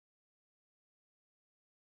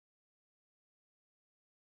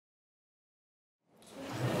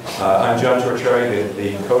I'm John Torchieri,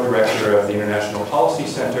 the co-director of the International Policy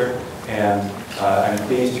Center, and I'm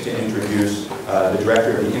pleased to introduce the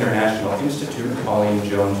director of the International Institute, Pauline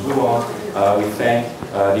Jones-Luong. We thank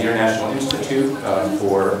the International Institute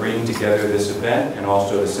for bringing together this event, and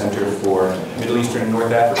also the Center for Middle Eastern and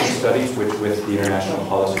North African Studies, which with the International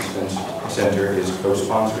Policy Center is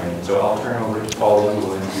co-sponsoring. So I'll turn over to Pauline, who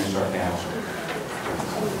will introduce our panel.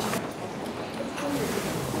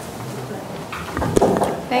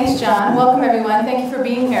 Thanks, John. Welcome, everyone. Thank you for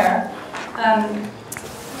being here.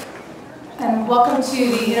 And welcome to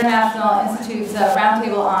the International Institute's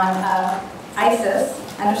roundtable on ISIS,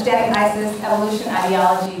 Understanding ISIS, Evolution,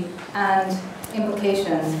 Ideology, and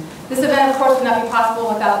Implications. This event, of course, would not be possible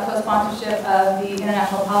without the co-sponsorship of the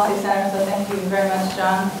International Policy Center, so thank you very much,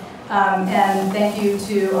 John. And thank you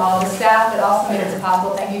to all the staff that also made this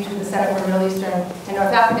possible. Thank you to the Center for Middle Eastern and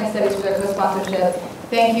North African Studies for their co-sponsorship.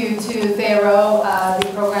 Thank you to Thea Rowe, the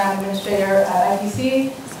program administrator at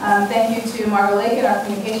IPC. Thank you to Margot Lakin, our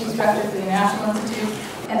communications director for the International Institute.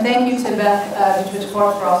 And thank you to Beth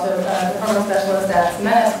Dutwich-Korf, for also the program specialist at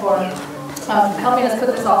Semenis, for helping us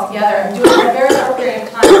put this all together and do it in a very short period of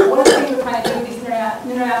time. One of the things we're trying to do with these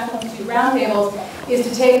International Institute roundtables is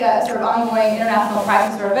to take a sort of ongoing international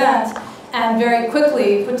practice or event and very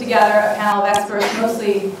quickly put together a panel of experts,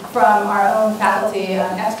 mostly from our own faculty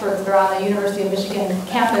experts that are on the University of Michigan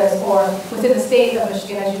campus or within the state of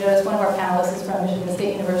Michigan. As you notice, one of our panelists is from Michigan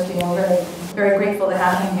State University, and we're very, very grateful to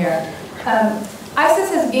have him here. ISIS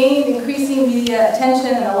has gained increasing media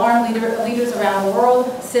attention and alarmed leaders around the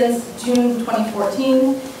world since June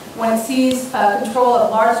 2014, when it seized control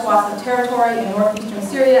of large swaths of territory in northeastern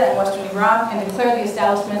Syria and western Iraq and declared the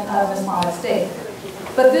establishment of an Islamic State.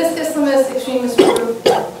 But this Islamist extremist group,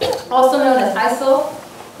 also known as ISIL,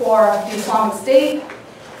 or the Islamic State,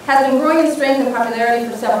 has been growing in strength and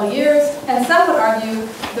popularity for several years, and some would argue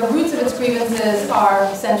the roots of its grievances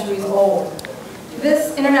are centuries old.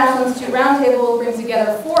 This International Institute Roundtable brings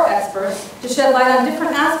together 4 experts to shed light on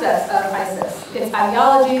different aspects of ISIS, its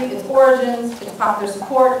ideology, its origins, its popular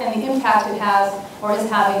support, and the impact it has or is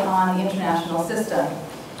having on the international system.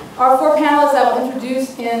 Our 4 panelists I will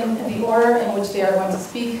introduce in the order in which they are going to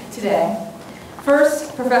speak today.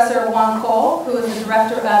 First, Professor Wang Cole, who is the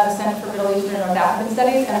director of the Center for Middle Eastern and North African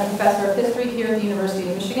Studies and a professor of history here at the University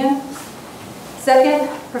of Michigan. Second,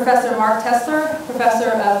 Professor Mark Tesler,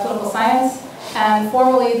 professor of political science and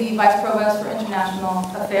formerly the vice provost for international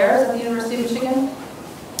affairs at the University of Michigan.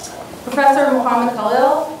 Professor Mohammed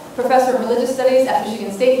Khalil, professor of religious studies at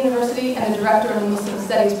Michigan State University and the director of the Muslim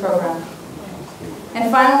Studies program. And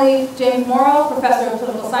finally, James Morrow, professor of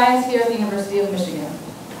political science here at the University of Michigan.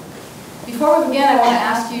 Before we begin, I want to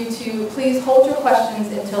ask you to please hold your questions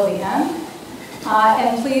until the end.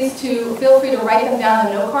 And please feel free to write them down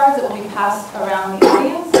on note cards that will be passed around the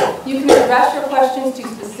audience. You can address your questions to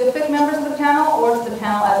specific members of the panel or to the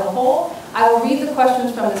panel as a whole. I will read the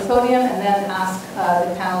questions from this podium and then ask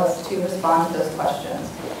the panelists to respond to those questions.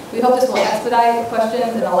 We hope this will expedite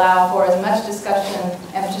questions and allow for as much discussion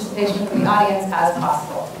and participation from the audience as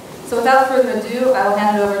possible. So without further ado, I will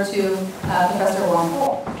hand it over to Professor Wang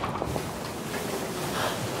Cole.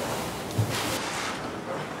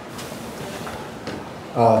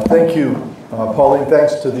 Thank you, Pauline.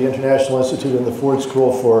 Thanks to the International Institute and the Ford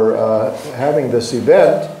School for having this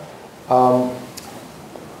event. I'm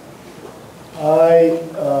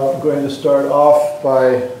going to start off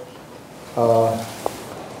by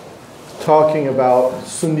talking about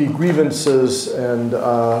Sunni grievances, and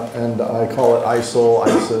I call it ISIL,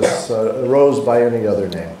 ISIS, arose by any other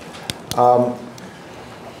name.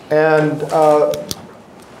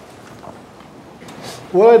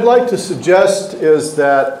 What I'd like to suggest is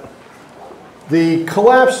that the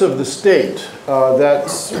collapse of the state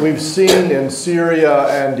that we've seen in Syria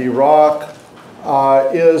and Iraq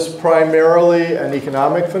is primarily an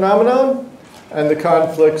economic phenomenon, and the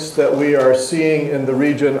conflicts that we are seeing in the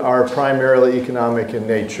region are primarily economic in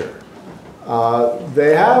nature.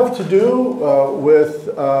 They have to do with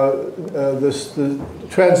the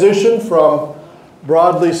transition from,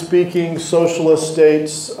 broadly speaking, socialist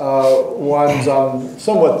states, ones on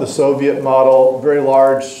somewhat the Soviet model, very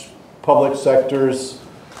large public sectors.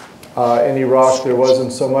 In Iraq, there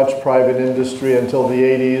wasn't so much private industry until the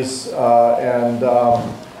 80s.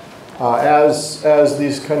 As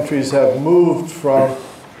these countries have moved from,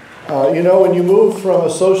 when you move from a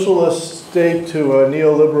socialist state to a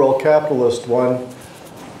neoliberal capitalist one,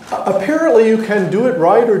 apparently you can do it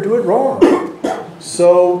right or do it wrong.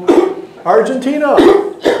 So Argentina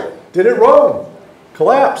did it wrong,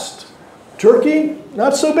 collapsed. Turkey,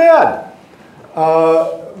 not so bad.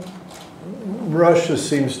 Russia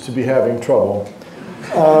seems to be having trouble.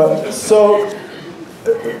 So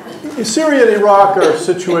Syria and Iraq are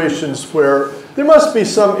situations where there must be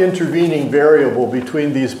some intervening variable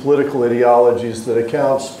between these political ideologies that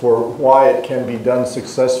accounts for why it can be done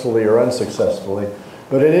successfully or unsuccessfully.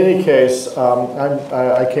 But in any case,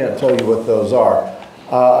 I can't tell you what those are.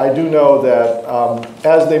 I do know that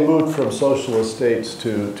as they moved from socialist states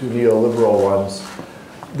to neoliberal ones,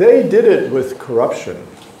 they did it with corruption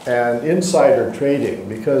and insider trading,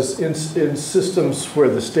 because in systems where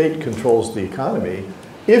the state controls the economy,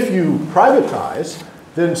 if you privatize,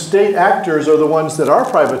 then state actors are the ones that are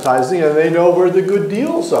privatizing, and they know where the good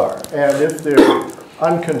deals are. And if they're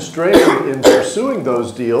unconstrained in pursuing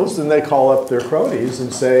those deals, then they call up their cronies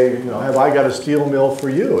and say, you know, have I got a steel mill for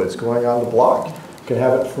you? It's going on the block. You can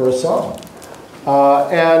have it for a song.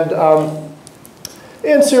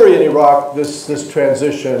 In Syria and Iraq, this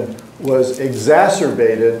transition was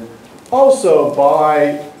exacerbated also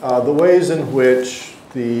by the ways in which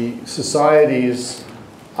the societies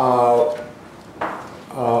are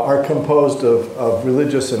composed of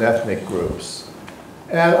religious and ethnic groups.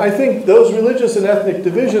 And I think those religious and ethnic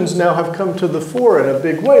divisions now have come to the fore in a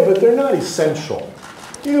big way, but they're not essential.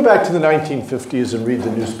 You go back to the 1950s and read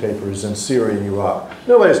the newspapers in Syria and Iraq.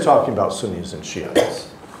 Nobody's talking about Sunnis and Shiites.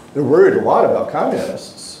 They're worried a lot about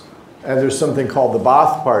communists. And there's something called the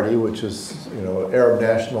Ba'ath Party, which is, you know, Arab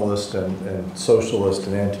nationalist and socialist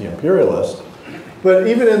and anti-imperialist. But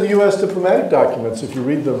even in the US diplomatic documents, if you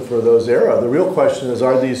read them for those era, the real question is,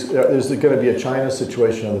 is there going to be a China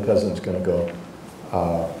situation, or the president's going to go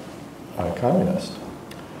communist?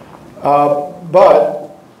 But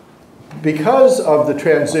because of the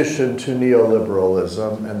transition to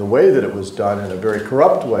neoliberalism and the way that it was done in a very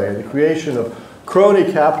corrupt way, and the creation of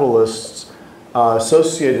crony capitalists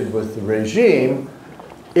associated with the regime,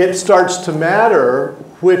 it starts to matter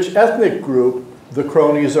which ethnic group the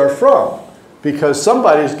cronies are from. Because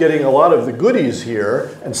somebody's getting a lot of the goodies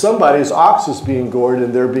here, and somebody's ox is being gored,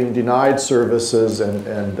 and they're being denied services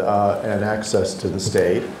and access to the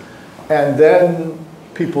state. And then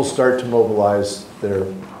people start to mobilize their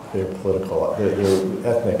political, their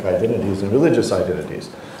ethnic identities and religious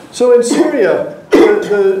identities. So in Syria,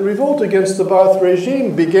 the revolt against the Ba'ath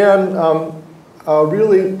regime began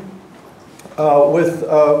really with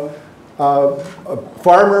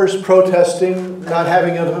farmers protesting not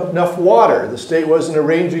having enough water. The state wasn't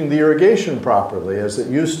arranging the irrigation properly as it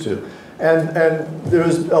used to. And there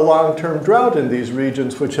was a long-term drought in these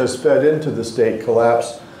regions, which has fed into the state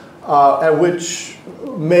collapse, and which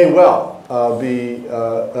may well be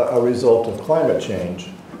a result of climate change.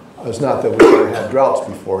 It's not that we've ever had droughts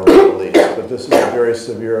before in the Middle East, but this is a very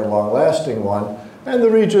severe and long-lasting one. And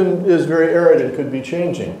the region is very arid and could be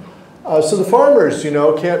changing. So the farmers, you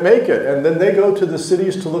know, can't make it. And then they go to the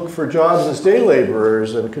cities to look for jobs as day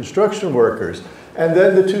laborers and construction workers. And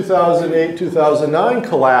then the 2008-2009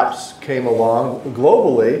 collapse came along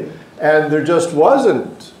globally, and there just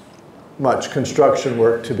wasn't much construction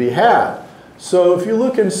work to be had. So if you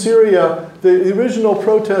look in Syria, the original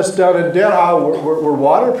protests down in Deraa were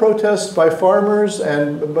water protests by farmers,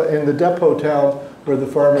 and in the depot town where the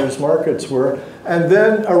farmers' markets were. And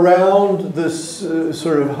then around this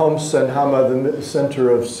sort of Homs and Hama, the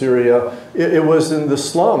center of Syria, it was in the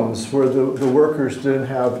slums where the workers didn't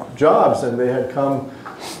have jobs, and they had come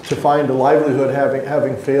to find a livelihood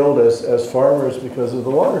having failed as farmers because of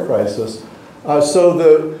the water crisis. So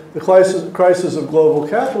the crisis of global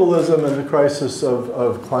capitalism and the crisis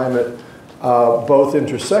of climate both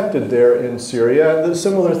intersected there in Syria, and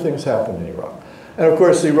similar things happened in Iraq. And of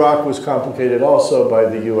course, Iraq was complicated also by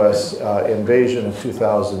the US invasion of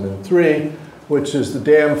 2003, which is the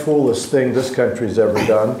damn foolest thing this country's ever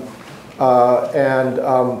done,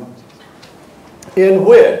 in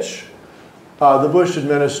which the Bush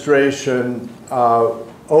administration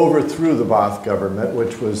overthrew the Ba'ath government,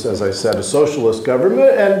 which was, as I said, a socialist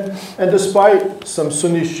government, and despite some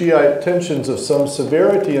Sunni Shiite tensions of some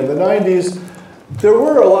severity in the 90s, there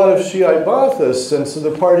were a lot of Shiite Ba'athists, and so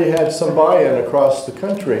the party had some buy-in across the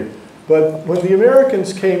country. But when the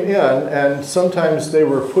Americans came in, and sometimes they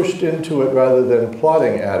were pushed into it rather than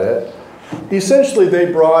plotting at it, essentially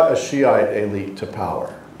they brought a Shiite elite to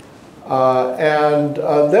power.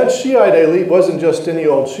 That Shiite elite wasn't just any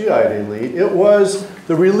old Shiite elite. It was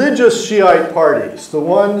the religious Shiite parties, the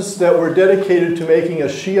ones that were dedicated to making a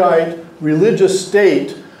Shiite religious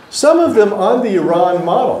state, some of them on the Iran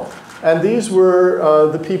model. And these were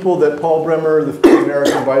the people that Paul Bremer, the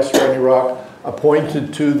American viceroy in Iraq,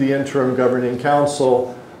 appointed to the interim governing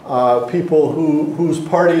council, people whose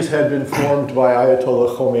parties had been formed by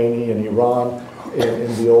Ayatollah Khomeini in Iran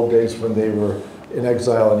in the old days when they were in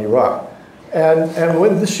exile in Iraq. And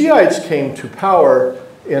when the Shiites came to power,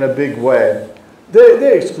 in a big way.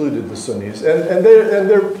 They excluded the Sunnis, and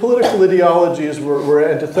their political ideologies were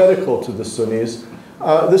antithetical to the Sunnis.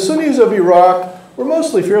 The Sunnis of Iraq were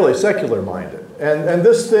mostly fairly secular-minded, and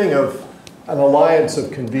this thing of an alliance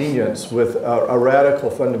of convenience with a radical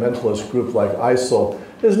fundamentalist group like ISIL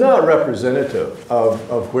is not representative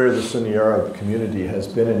of where the Sunni Arab community has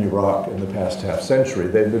been in Iraq in the past half century.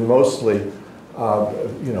 They've been mostly,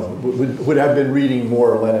 you know, would have been reading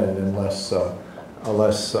more Lenin and less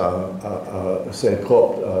Sayyid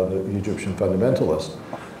Qutb, the Egyptian fundamentalist.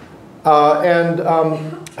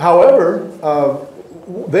 However,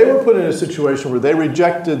 they were put in a situation where they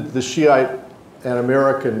rejected the Shiite and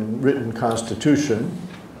American written constitution.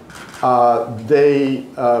 All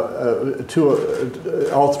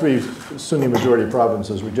three Sunni majority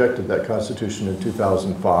provinces rejected that constitution in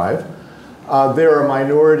 2005. They're a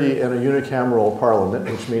minority in a unicameral parliament,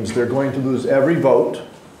 which means they're going to lose every vote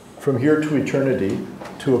from here to eternity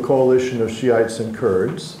to a coalition of Shiites and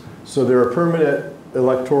Kurds. So they're a permanent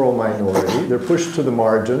electoral minority. They're pushed to the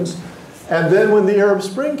margins. And then when the Arab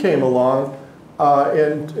Spring came along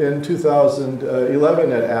in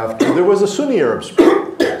 2011 and after, there was a Sunni Arab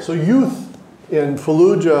Spring. So youth in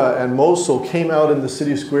Fallujah and Mosul came out in the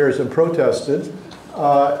city squares and protested.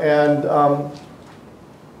 And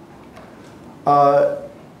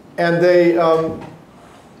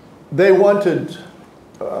they wanted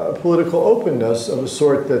political openness of a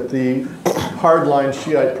sort that the hardline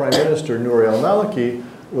Shiite Prime Minister Nouri al-Maliki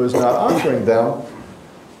was not offering them.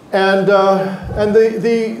 And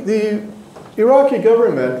the Iraqi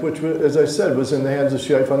government, which, as I said, was in the hands of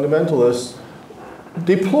Shiite fundamentalists,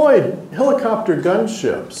 deployed helicopter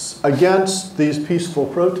gunships against these peaceful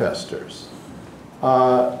protesters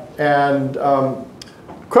and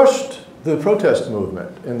crushed the protest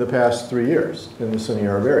movement in the past 3 years in the Sunni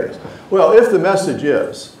Arab areas. Well, if the message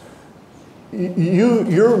is,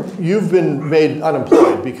 you've been made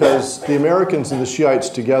unemployed because the Americans and the Shiites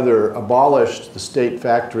together abolished the state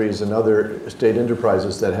factories and other state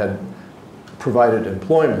enterprises that had provided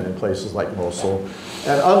employment in places like Mosul.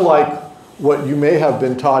 And unlike what you may have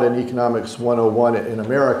been taught in Economics 101 in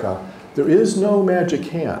America, there is no magic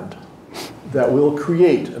hand that will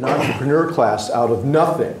create an entrepreneur class out of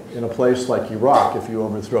nothing in a place like Iraq if you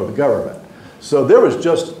overthrow the government. So there was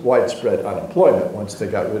just widespread unemployment once they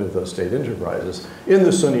got rid of those state enterprises, in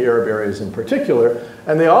the Sunni Arab areas in particular,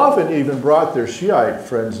 and they often even brought their Shiite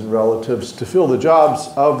friends and relatives to fill the jobs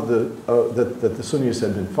of that the Sunnis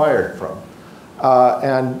had been fired from.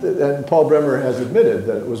 And Paul Bremer has admitted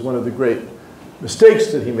that it was one of the great mistakes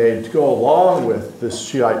that he made to go along with this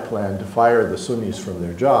Shiite plan to fire the Sunnis from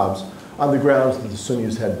their jobs on the grounds that the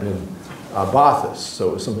Sunnis had been Baathists. So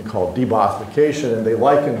it was something called de-Baathification, and they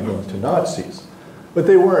likened them to Nazis. But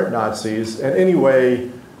they weren't Nazis. And anyway,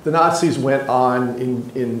 the Nazis went on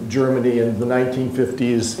in Germany in the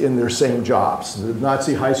 1950s in their same jobs. The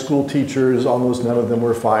Nazi high school teachers, almost none of them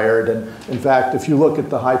were fired. And in fact, if you look at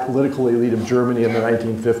the high political elite of Germany in the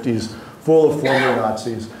 1950s, full of former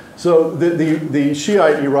Nazis. So the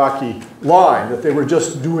Shiite Iraqi line that they were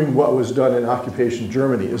just doing what was done in occupation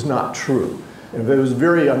Germany is not true. And it was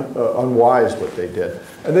very unwise what they did.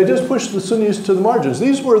 And they just pushed the Sunnis to the margins.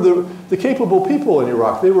 These were the capable people in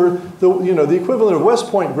Iraq. They were the equivalent of West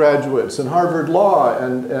Point graduates and Harvard Law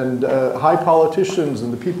and high politicians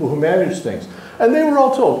and the people who manage things. And they were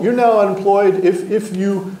all told, you're now unemployed. If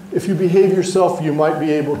you behave yourself, you might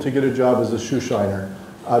be able to get a job as a shoe shiner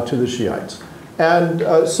to the Shiites.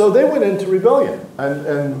 And so they went into rebellion.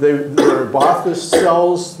 And there were Baathist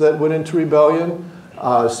cells that went into rebellion.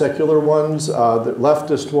 Secular ones, the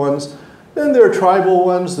leftist ones, then there are tribal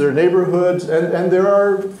ones, there are neighborhoods, and there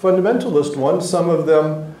are fundamentalist ones, some of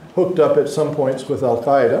them hooked up at some points with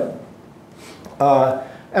Al-Qaeda.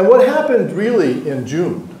 And what happened really in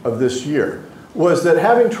June of this year was that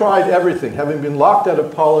having tried everything, having been locked out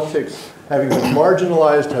of politics, having been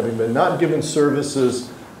marginalized, having been not given services,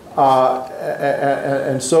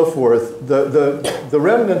 and so forth, the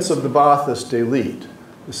remnants of the Baathist elite,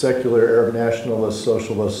 the secular Arab nationalist,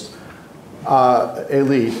 socialist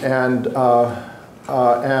elite, and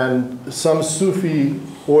some Sufi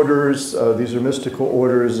orders, these are mystical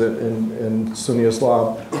orders in Sunni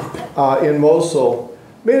Islam, in Mosul,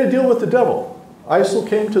 made a deal with the devil. ISIL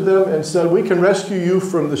came to them and said, we can rescue you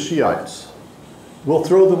from the Shiites. We'll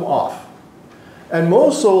throw them off. And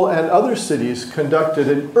Mosul and other cities conducted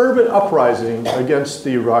an urban uprising against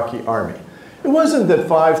the Iraqi army. It wasn't that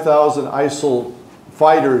 5,000 ISIL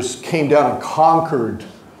fighters came down and conquered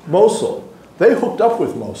Mosul. They hooked up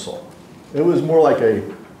with Mosul. It was more like a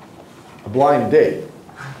blind date.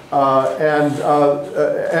 And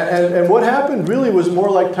what happened really was more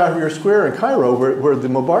like Tahrir Square in Cairo, where the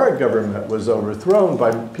Mubarak government was overthrown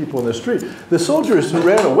by people in the street. The soldiers who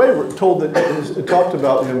ran away were told that, it talked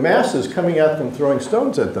about masses coming at them, throwing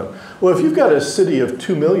stones at them. Well, if you've got a city of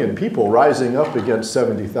 2 million people rising up against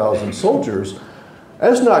 70,000 soldiers,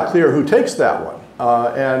 it's not clear who takes that one.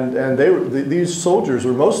 These soldiers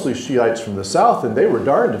were mostly Shiites from the south, and they were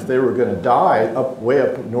darned if they were going to die way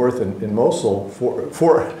up north in Mosul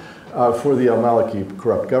for the al-Maliki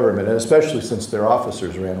corrupt government, and especially since their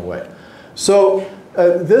officers ran away. So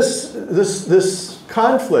this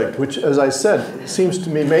conflict, which, as I said, seems to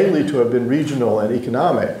me mainly to have been regional and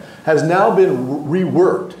economic, has now been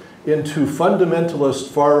reworked into fundamentalist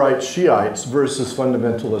far-right Shiites versus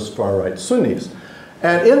fundamentalist far-right Sunnis.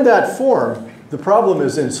 And in that form, the problem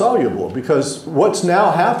is insoluble, because what's now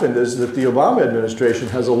happened is that the Obama administration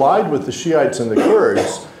has allied with the Shiites and the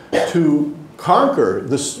Kurds to conquer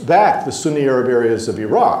back the Sunni Arab areas of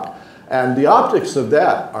Iraq. And the optics of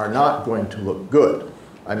that are not going to look good.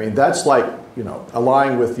 I mean, that's like,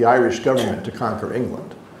 allying with the Irish government to conquer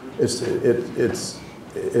England. It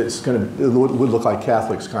would look like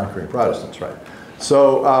Catholics conquering Protestants, right?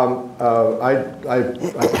 So I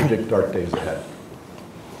predict dark days ahead.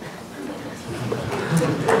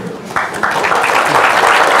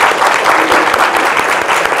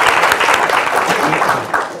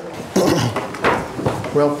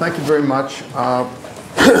 Well, thank you very much. So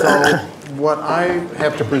what I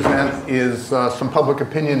have to present is some public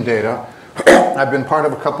opinion data. I've been part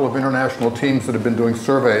of a couple of international teams that have been doing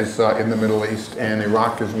surveys in the Middle East, and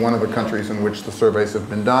Iraq is one of the countries in which the surveys have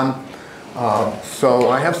been done. So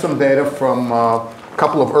I have some data from a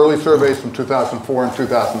couple of early surveys from 2004 and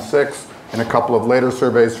 2006, and a couple of later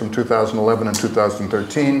surveys from 2011 and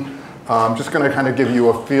 2013. I'm just going to kind of give you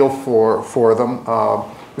a feel for them.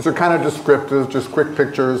 These are kind of descriptive, just quick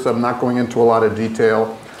pictures. I'm not going into a lot of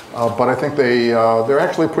detail, but I think they're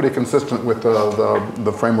actually pretty consistent with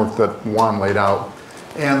the framework that Juan laid out.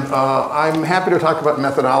 And I'm happy to talk about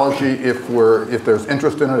methodology if there's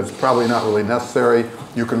interest in it. It's probably not really necessary.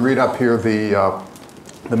 You can read up here the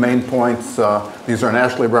main points. These are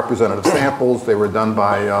nationally representative samples. They were done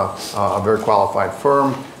by a very qualified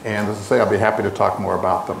firm, and as I say, I'll be happy to talk more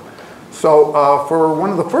about them. So for one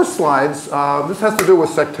of the first slides, this has to do with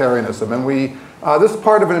sectarianism, and this is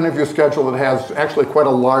part of an interview schedule that has actually quite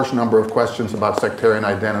a large number of questions about sectarian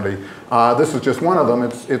identity. This is just one of them.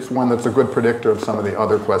 It's one that's a good predictor of some of the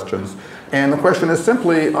other questions. And the question is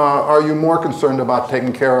simply, are you more concerned about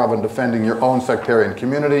taking care of and defending your own sectarian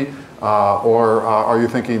community, or are you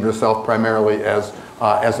thinking of yourself primarily as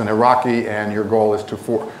an Iraqi, and your goal is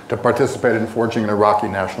to participate in forging an Iraqi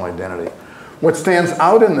national identity? What stands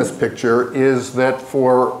out in this picture is that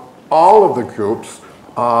for all of the groups,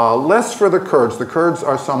 less for the Kurds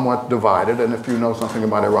are somewhat divided, and if you know something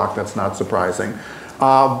about Iraq, that's not surprising.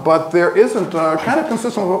 But there isn't, kind of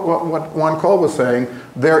consistent with what Juan Cole was saying,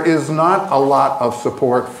 there is not a lot of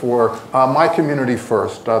support for my community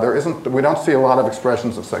first. We don't see a lot of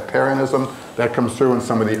expressions of sectarianism. That comes through in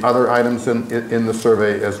some of the other items in the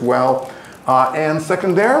survey as well. And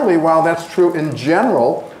secondarily, while that's true in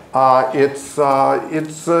general, it's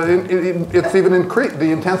even increased.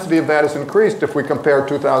 The intensity of that is increased if we compare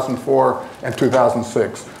 2004 and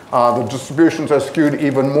 2006. The distributions are skewed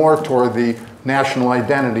even more toward the national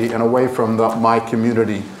identity and away from the my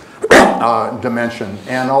community dimension.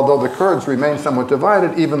 And although the Kurds remain somewhat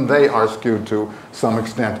divided, even they are skewed to some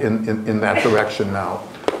extent in that direction now.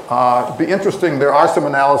 It'd be interesting, there are some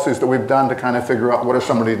analyses that we've done to kind of figure out what are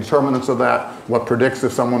some of the determinants of that, what predicts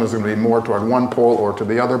if someone is going to be more toward one pole or to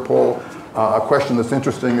the other pole. A question that's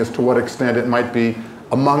interesting is to what extent it might be,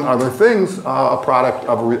 among other things, a product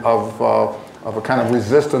of a kind of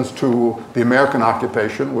resistance to the American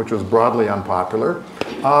occupation, which was broadly unpopular.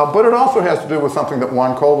 But it also has to do with something that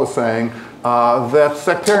Juan Cole was saying, that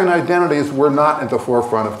sectarian identities were not at the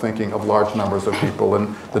forefront of thinking of large numbers of people,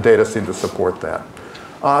 and the data seem to support that.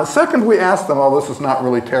 Second, we asked them, although this is not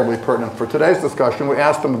really terribly pertinent for today's discussion, we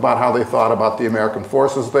asked them about how they thought about the American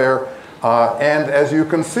forces there. And as you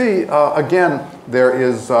can see, again, there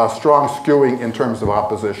is strong skewing in terms of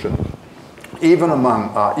opposition, even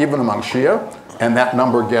among Shia, and that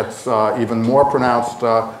number gets even more pronounced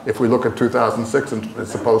if we look at 2006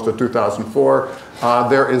 as opposed to 2004.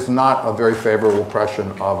 There is not a very favorable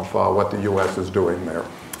impression of what the US is doing there.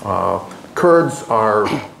 Kurds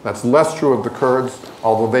that's less true of the Kurds,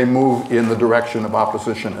 although they move in the direction of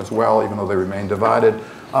opposition as well, even though they remain divided.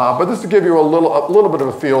 But this to give you a little bit of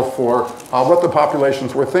a feel for what the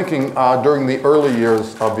populations were thinking during the early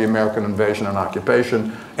years of the American invasion and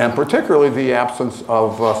occupation, and particularly the absence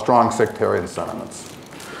of strong sectarian sentiments.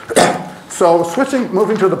 So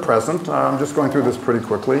moving to the present, I'm just going through this pretty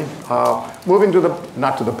quickly. Moving to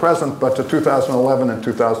not to the present, but to 2011 and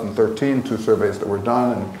 2013, two surveys that were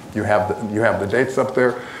done, and you have the dates up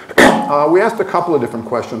there. We asked a couple of different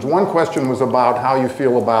questions. One question was about how you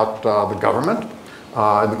feel about the government.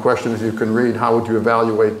 And the question, as you can read, how would you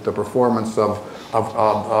evaluate the performance of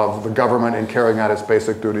the government in carrying out its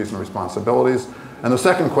basic duties and responsibilities? And the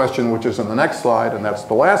second question, which is in the next slide, and that's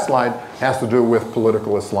the last slide, has to do with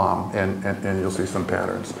political Islam, and you'll see some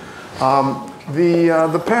patterns.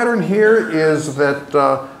 The pattern here is that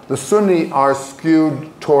the Sunni are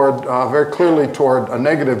skewed toward, very clearly toward a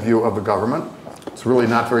negative view of the government. It's really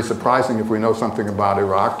not very surprising if we know something about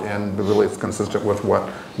Iraq, and really it's consistent with what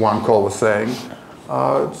Juan Cole was saying.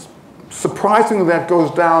 It's surprising that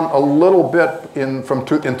goes down a little bit in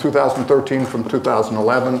 2013 from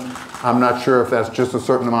 2011. I'm not sure if that's just a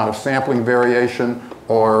certain amount of sampling variation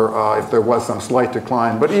or if there was some slight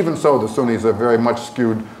decline. But even so, the Sunnis are very much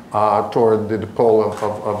skewed toward the pole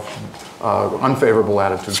of unfavorable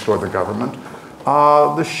attitudes toward the government.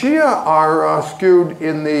 The Shia are skewed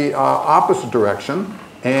in the opposite direction,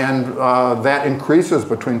 and that increases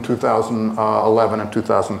between 2011 and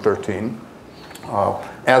 2013.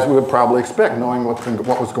 As we would probably expect, knowing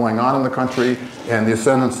what was going on in the country and the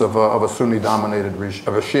ascendance of a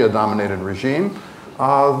Shia-dominated regime,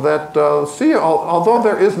 that Shia, although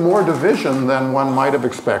there is more division than one might have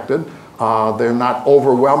expected, they're not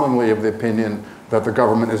overwhelmingly of the opinion that the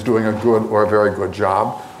government is doing a good or a very good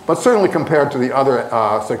job. But certainly compared to the other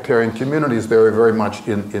sectarian communities, they're very much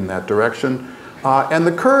in that direction. And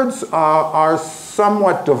the Kurds are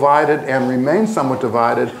somewhat divided and remain somewhat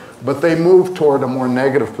divided, but they move toward a more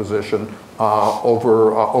negative position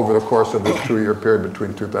over the course of this 2-year period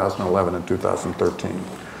between 2011 and 2013.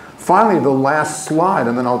 Finally, the last slide,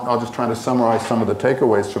 and then I'll just try to summarize some of the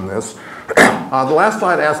takeaways from this. The last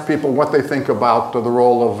slide asks people what they think about the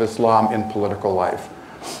role of Islam in political life.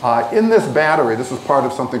 In this battery, this is part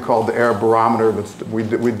of something called the Arab Barometer. We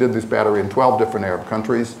did this battery in 12 different Arab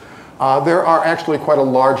countries. There are actually quite a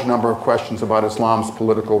large number of questions about Islam's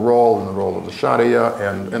political role and the role of the Sharia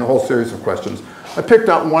and a whole series of questions. I picked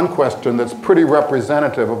out one question that's pretty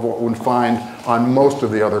representative of what one would find on most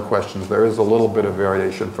of the other questions. There is a little bit of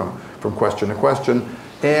variation from question to question.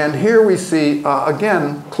 And here we see,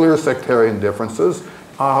 again, clear sectarian differences.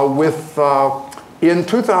 In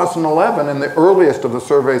 2011, in the earliest of the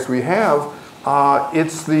surveys we have,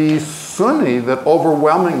 it's the Sunni that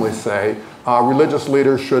overwhelmingly say religious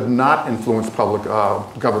leaders should not influence public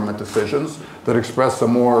government decisions, that express a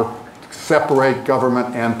more separate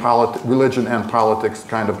government and religion and politics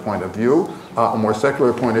kind of point of view, a more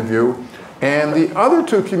secular point of view. And the other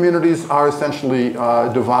two communities are essentially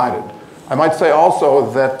divided. I might say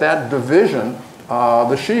also that division,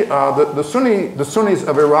 the Sunnis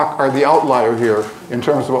of Iraq are the outlier here in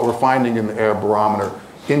terms of what we're finding in the Arab Barometer.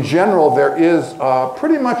 In general, there is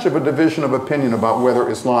pretty much of a division of opinion about whether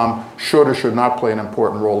Islam should or should not play an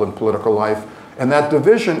important role in political life. And that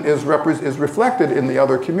division is reflected in the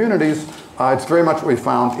other communities. It's very much what we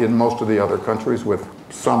found in most of the other countries with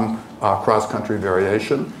some cross-country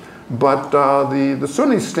variation. But the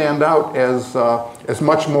Sunnis stand out as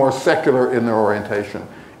much more secular in their orientation.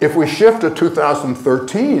 If we shift to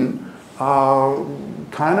 2013,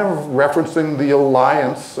 kind of referencing the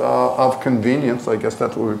alliance of convenience, I guess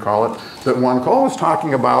that's what we call it, that Juan Cole was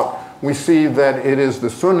talking about, we see that it is the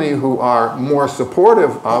Sunni who are more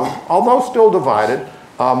supportive of, although still divided,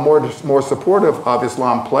 more supportive of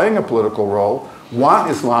Islam playing a political role, want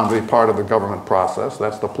Islam to be part of the government process.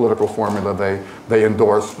 That's the political formula they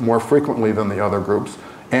endorse more frequently than the other groups.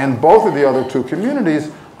 And both of the other two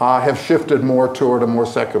communities have shifted more toward a more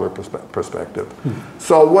secular perspective.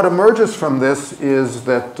 So what emerges from this is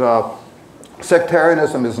that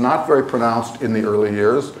sectarianism is not very pronounced in the early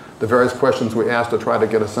years. The various questions we asked to try to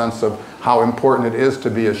get a sense of how important it is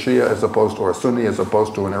to be a Shia as opposed to, or a Sunni as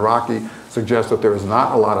opposed to an Iraqi suggest that there is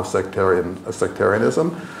not a lot of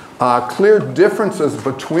sectarianism. Clear differences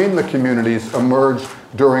between the communities emerge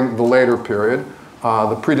during the later period.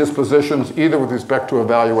 The predispositions either with respect to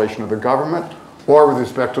evaluation of the government or with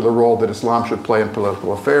respect to the role that Islam should play in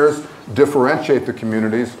political affairs differentiate the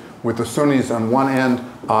communities, with the Sunnis on one end,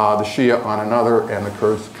 the Shia on another, and the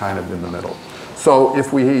Kurds kind of in the middle. So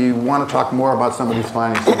if we want to talk more about some of these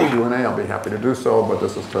findings in the Q&A, I'll be happy to do so, but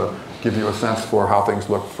this is to give you a sense for how things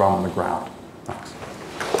look from the ground. Thanks.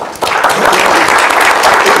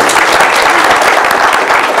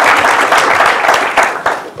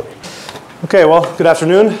 Okay, well, good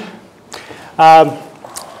afternoon.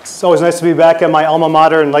 It's always nice to be back at my alma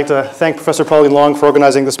mater, and I'd like to thank Professor Pauline Long for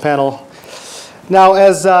organizing this panel. Now,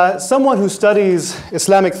 as someone who studies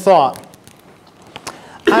Islamic thought,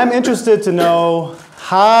 I'm interested to know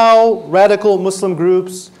how radical Muslim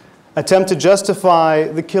groups attempt to justify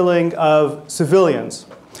the killing of civilians.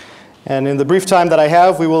 And in the brief time that I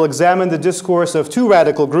have, we will examine the discourse of two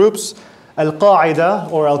radical groups,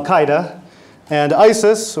 Al-Qaeda or Al-Qaeda, and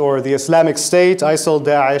ISIS or the Islamic State, ISIL,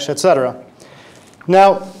 Daesh, etc.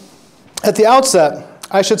 Now, at the outset,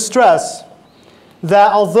 I should stress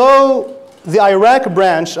that although the Iraq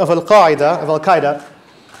branch of Al-Qaeda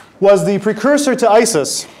was the precursor to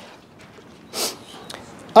ISIS,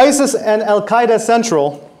 ISIS and Al-Qaeda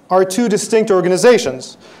Central are two distinct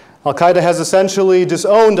organizations. Al-Qaeda has essentially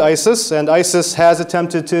disowned ISIS, and ISIS has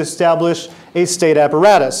attempted to establish a state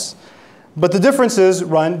apparatus. But the differences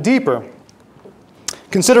run deeper.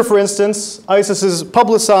 Consider, for instance, ISIS's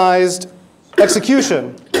publicized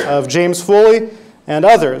execution of James Foley and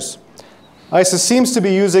others. ISIS seems to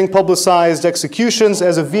be using publicized executions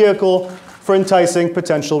as a vehicle for enticing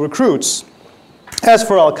potential recruits. As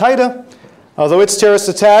for Al-Qaeda, although its terrorist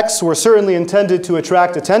attacks were certainly intended to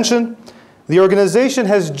attract attention, the organization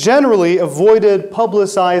has generally avoided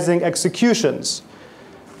publicizing executions.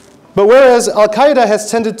 But whereas Al-Qaeda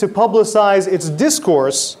has tended to publicize its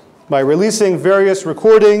discourse by releasing various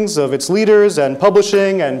recordings of its leaders and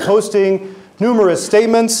publishing and posting numerous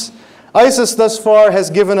statements, ISIS thus far has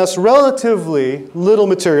given us relatively little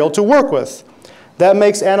material to work with. That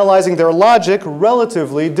makes analyzing their logic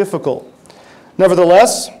relatively difficult.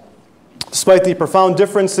 Nevertheless, despite the profound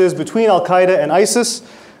differences between Al-Qaeda and ISIS,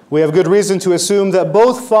 we have good reason to assume that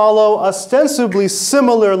both follow ostensibly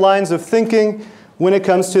similar lines of thinking when it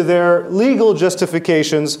comes to their legal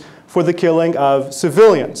justifications for the killing of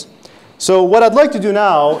civilians. So what I'd like to do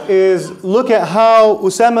now is look at how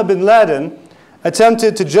Osama bin Laden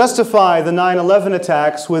attempted to justify the 9/11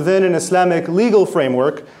 attacks within an Islamic legal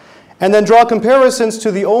framework, and then draw comparisons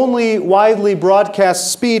to the only widely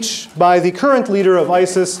broadcast speech by the current leader of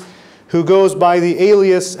ISIS, who goes by the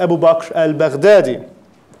alias Abu Bakr al-Baghdadi.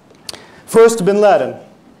 First, bin Laden.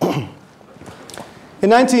 In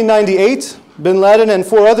 1998, bin Laden and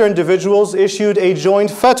 4 other individuals issued a joint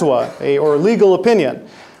fatwa, or legal opinion,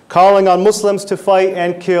 calling on Muslims to fight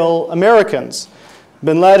and kill Americans.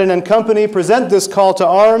 Bin Laden and company present this call to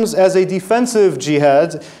arms as a defensive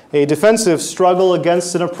jihad, a defensive struggle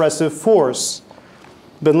against an oppressive force.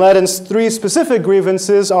 Bin Laden's 3 specific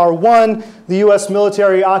grievances are: 1, the U.S.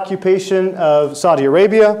 military occupation of Saudi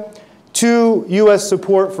Arabia; 2, U.S.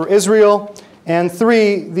 support for Israel; and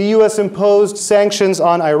 3, the U.S. imposed sanctions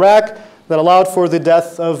on Iraq that allowed for the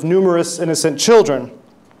death of numerous innocent children.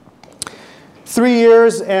 3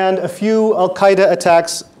 years and a few Al-Qaeda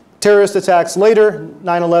attacks, terrorist attacks later,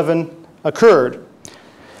 9/11 occurred.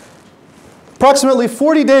 Approximately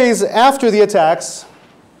 40 days after the attacks,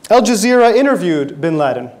 Al Jazeera interviewed bin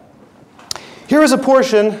Laden. Here is a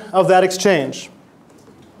portion of that exchange.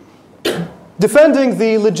 Defending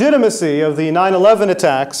the legitimacy of the 9/11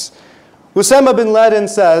 attacks, Osama bin Laden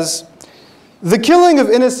says, "The killing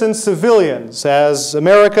of innocent civilians, as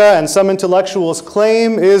America and some intellectuals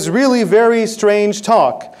claim, is really very strange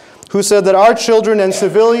talk. Who said that our children and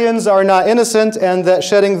civilians are not innocent and that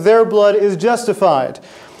shedding their blood is justified,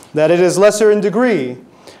 that it is lesser in degree.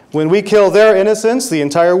 When we kill their innocents, the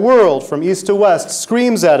entire world, from east to west,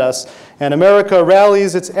 screams at us, and America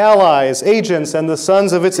rallies its allies, agents, and the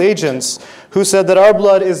sons of its agents, who said that our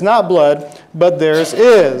blood is not blood, but theirs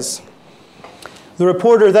is." The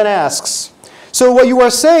reporter then asks, "So what you are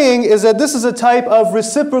saying is that this is a type of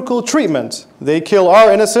reciprocal treatment. They kill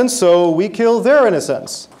our innocents, so we kill their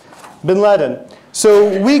innocents." Bin Laden, "So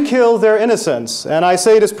we kill their innocents, and I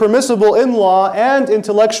say it is permissible in law and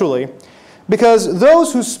intellectually, because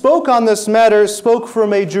those who spoke on this matter spoke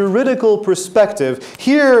from a juridical perspective."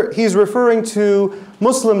 Here he's referring to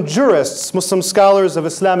Muslim jurists, Muslim scholars of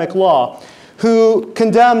Islamic law, who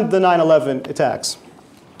condemned the 9/11 attacks.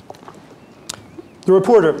 The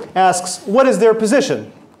reporter asks, what is their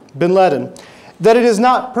position? Bin Laden, that it is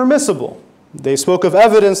not permissible. They spoke of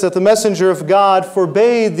evidence that the messenger of God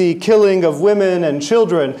forbade the killing of women and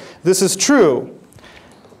children. This is true.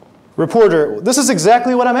 Reporter, this is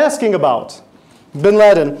exactly what I'm asking about. Bin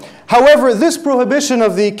Laden, however, this prohibition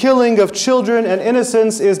of the killing of children and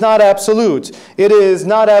innocents is not absolute. It is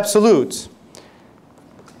not absolute.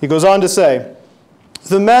 He goes on to say,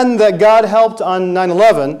 the men that God helped on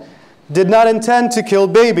 9/11 did not intend to kill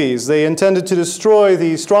babies. They intended to destroy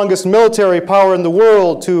the strongest military power in the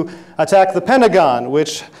world, to attack the Pentagon,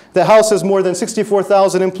 that houses more than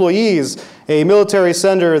 64,000 employees, a military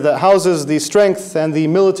center that houses the strength and the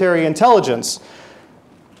military intelligence.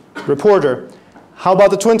 Reporter, how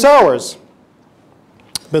about the Twin Towers?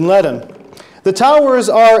 Bin Laden, The towers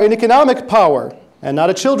are an economic power and not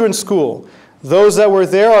a children's school. Those that were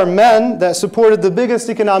there are men that supported the biggest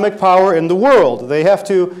economic power in the world. They have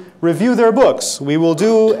to review their books. We will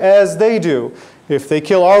do as they do. If they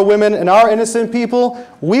kill our women and our innocent people,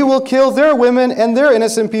 we will kill their women and their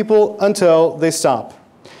innocent people until they stop.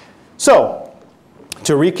 So,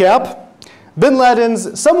 to recap, bin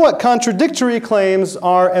Laden's somewhat contradictory claims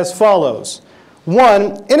are as follows.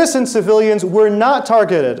 One, innocent civilians were not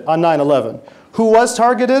targeted on 9/11. Who was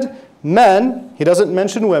targeted? Men, he doesn't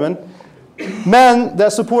mention women, men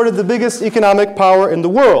that supported the biggest economic power in the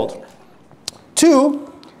world.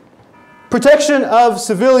 Two, protection of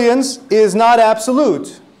civilians is not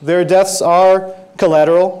absolute. Their deaths are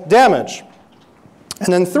collateral damage.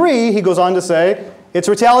 And then three, he goes on to say, it's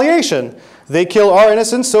retaliation. They kill our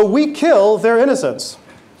innocents, so we kill their innocents.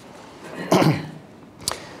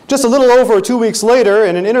 Just a little over 2 weeks later,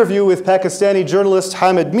 in an interview with Pakistani journalist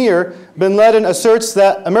Hamid Mir, bin Laden asserts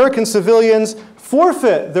that American civilians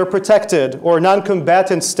forfeit their protected or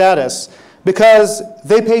non-combatant status because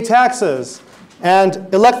they pay taxes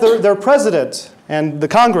and elect their president and the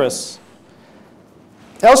Congress.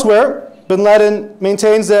 Elsewhere, bin Laden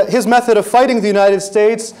maintains that his method of fighting the United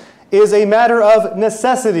States is a matter of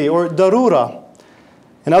necessity or darura.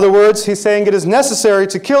 In other words, he's saying it is necessary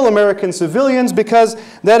to kill American civilians because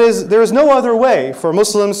there is no other way for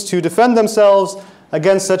Muslims to defend themselves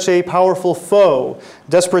against such a powerful foe.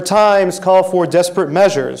 Desperate times call for desperate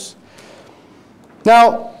measures.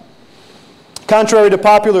 Now, contrary to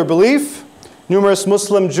popular belief, numerous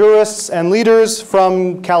Muslim jurists and leaders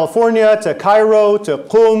from California to Cairo to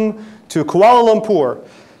Qum to Kuala Lumpur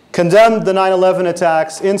condemned the 9/11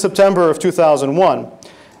 attacks in September of 2001.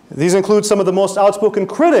 These include some of the most outspoken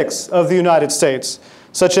critics of the United States,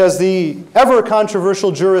 such as the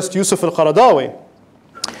ever-controversial jurist Yusuf al-Qaradawi.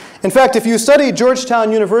 In fact, if you study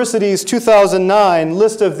Georgetown University's 2009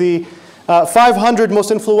 list of the 500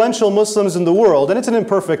 most influential Muslims in the world, and it's an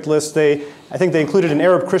imperfect list. I think they included an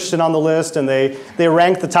Arab Christian on the list, and they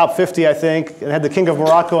ranked the top 50, I think, and had the King of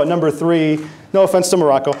Morocco at number 3. No offense to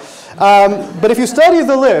Morocco. But if you study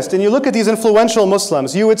the list and you look at these influential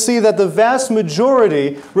Muslims, you would see that the vast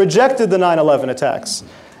majority rejected the 9/11 attacks.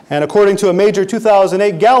 And according to a major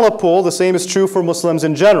 2008 Gallup poll, the same is true for Muslims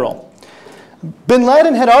in general. Bin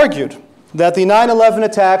Laden had argued that the 9/11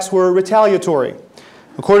 attacks were retaliatory.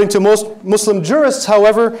 According to most Muslim jurists,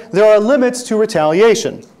 however, there are limits to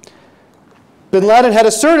retaliation. Bin Laden had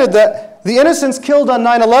asserted that the innocents killed on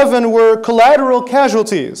 9/11 were collateral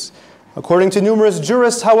casualties. According to numerous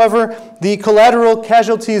jurists, however, the collateral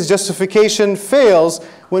casualties justification fails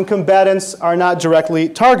when combatants are not directly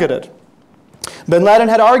targeted. Bin Laden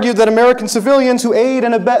had argued that American civilians who aid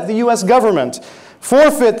and abet the US government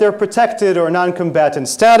forfeit their protected or non-combatant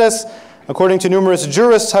status. According to numerous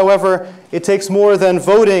jurists, however, it takes more than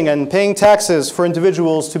voting and paying taxes for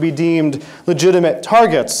individuals to be deemed legitimate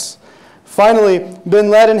targets. Finally, bin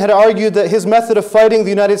Laden had argued that his method of fighting the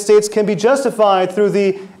United States can be justified through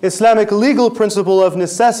the Islamic legal principle of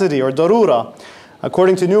necessity or darura.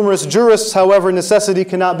 According to numerous jurists, however, necessity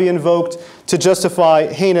cannot be invoked to justify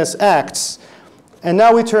heinous acts. And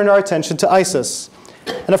now we turn our attention to ISIS.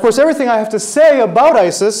 And of course, everything I have to say about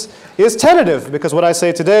ISIS is tentative, because what I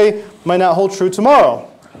say today might not hold true tomorrow.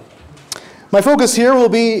 My focus here will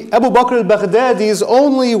be Abu Bakr al-Baghdadi's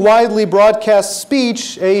only widely broadcast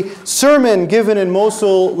speech, a sermon given in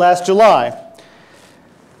Mosul last July.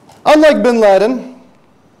 Unlike bin Laden,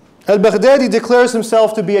 al-Baghdadi declares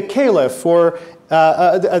himself to be a caliph, or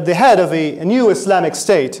the head of a new Islamic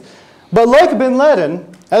state. But like bin Laden,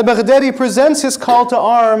 al-Baghdadi presents his call to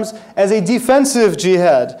arms as a defensive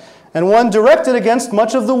jihad, and one directed against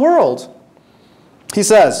much of the world. He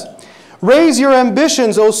says, "Raise your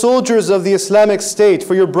ambitions, O soldiers of the Islamic State,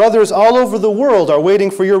 for your brothers all over the world are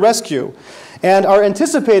waiting for your rescue and are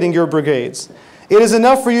anticipating your brigades. It is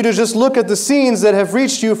enough for you to just look at the scenes that have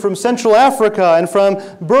reached you from Central Africa and from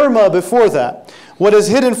Burma before that. What is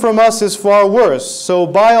hidden from us is far worse. So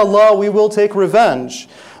by Allah, we will take revenge.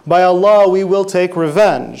 By Allah, we will take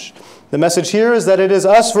revenge." The message here is that it is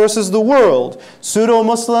us versus the world.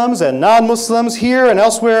 Pseudo-Muslims and non-Muslims here and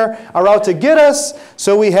elsewhere are out to get us,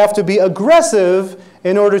 so we have to be aggressive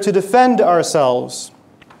in order to defend ourselves.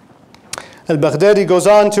 Al-Baghdadi goes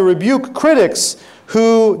on to rebuke critics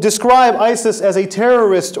who describe ISIS as a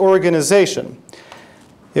terrorist organization.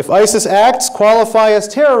 If ISIS acts qualify as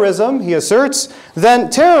terrorism, he asserts, then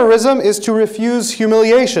terrorism is to refuse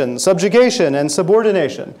humiliation, subjugation, and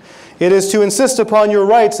subordination. It is to insist upon your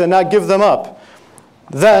rights and not give them up.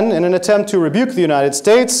 Then, in an attempt to rebuke the United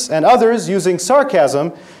States and others using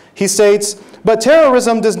sarcasm, he states, "But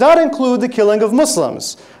terrorism does not include the killing of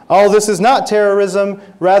Muslims. All this is not terrorism,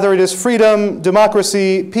 rather it is freedom,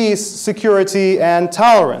 democracy, peace, security, and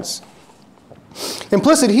tolerance.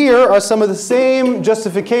 Implicit here are some of the same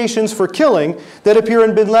justifications for killing that appear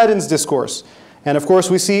in bin Laden's discourse. And of course,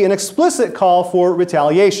 we see an explicit call for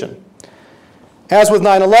retaliation. As with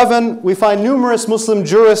 9/11, we find numerous Muslim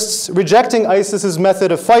jurists rejecting ISIS's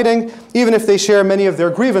method of fighting, even if they share many of their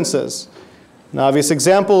grievances. An obvious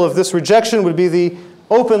example of this rejection would be the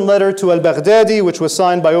open letter to al-Baghdadi, which was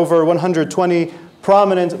signed by over 120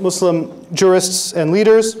 prominent Muslim jurists and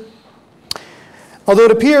leaders. Although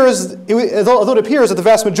it appears that the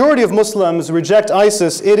vast majority of Muslims reject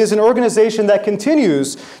ISIS, it is an organization that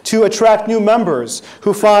continues to attract new members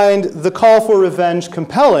who find the call for revenge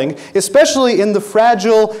compelling, especially in the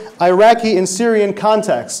fragile Iraqi and Syrian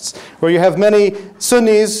contexts, where you have many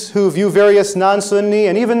Sunnis who view various non-Sunni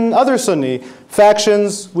and even other Sunni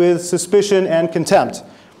factions with suspicion and contempt.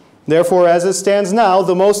 Therefore, as it stands now,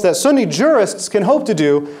 the most that Sunni jurists can hope to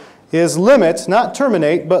do is limit, not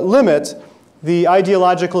terminate, but limit the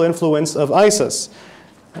ideological influence of ISIS.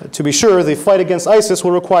 To be sure, the fight against ISIS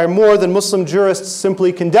will require more than Muslim jurists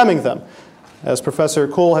simply condemning them. As Professor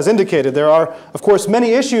Cole has indicated, there are, of course,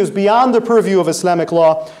 many issues beyond the purview of Islamic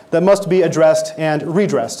law that must be addressed and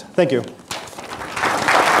redressed. Thank you.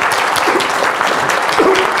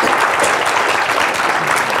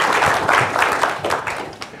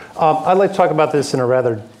 I'd like to talk about this in a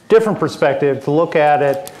rather different perspective, to look at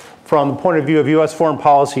it from the point of view of U.S. foreign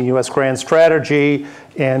policy, U.S. grand strategy,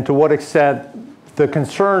 and to what extent the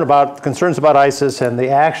concerns about ISIS and the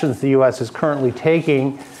actions the U.S. is currently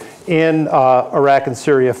taking in Iraq and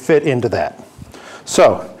Syria fit into that.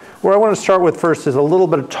 So, where I want to start with first is a little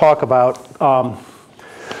bit of talk about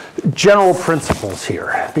general principles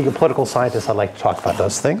here. Being a political scientist, I like to talk about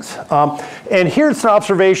those things. And here's an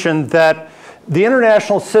observation that the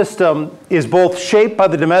international system is both shaped by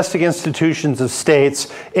the domestic institutions of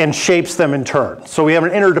states and shapes them in turn. So we have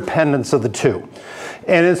an interdependence of the two.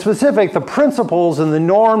 And in specific, the principles and the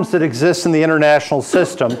norms that exist in the international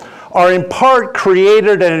system are in part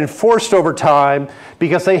created and enforced over time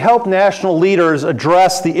because they help national leaders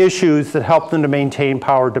address the issues that help them to maintain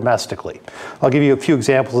power domestically. I'll give you a few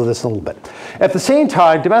examples of this in a little bit. At the same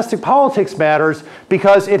time, domestic politics matters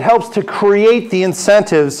because it helps to create the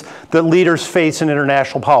incentives that leaders face in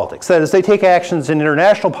international politics. That is, they take actions in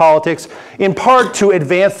international politics in part to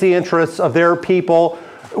advance the interests of their people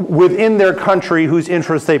within their country whose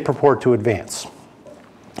interests they purport to advance.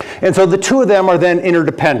 And so the two of them are then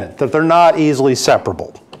interdependent, that they're not easily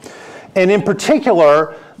separable. And in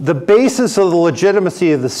particular, the basis of the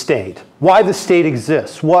legitimacy of the state, why the state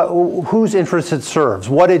exists, whose interests it serves,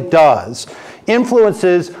 what it does,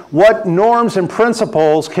 influences what norms and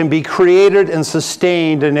principles can be created and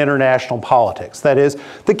sustained in international politics. That is,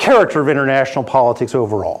 the character of international politics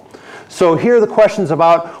overall. So here are the questions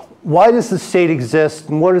about why does the state exist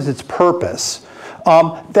and what is its purpose?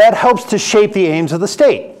 That helps to shape the aims of the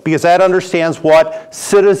state because that understands what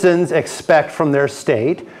citizens expect from their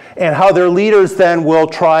state and how their leaders then will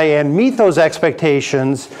try and meet those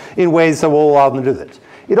expectations in ways that will allow them to do this.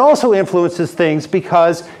 It also influences things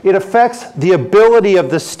because it affects the ability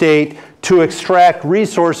of the state to extract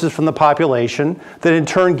resources from the population that in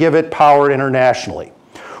turn give it power internationally.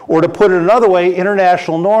 Or to put it another way,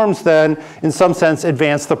 international norms then, in some sense,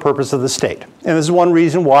 advance the purpose of the state. And this is one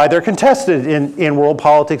reason why they're contested in world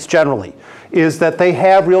politics generally, is that they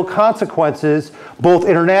have real consequences both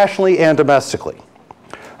internationally and domestically.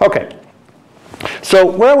 Okay, so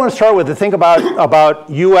where I want to start with to think about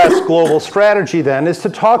US global strategy then is to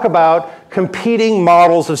talk about competing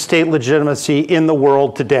models of state legitimacy in the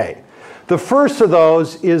world today. The first of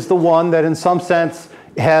those is the one that in some sense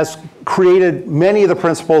has created many of the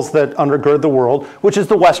principles that undergird the world, which is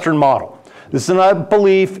the Western model. This is a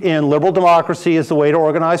belief in liberal democracy as the way to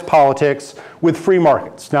organize politics with free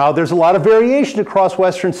markets. Now, there's a lot of variation across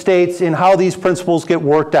Western states in how these principles get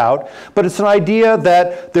worked out, but it's an idea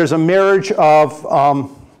that there's a marriage of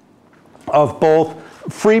both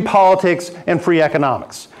free politics and free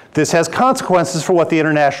economics. This has consequences for what the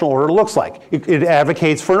international order looks like. It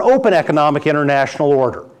advocates for an open economic international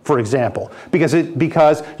order, for example, because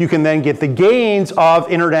you can then get the gains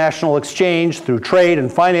of international exchange through trade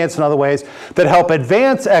and finance and other ways that help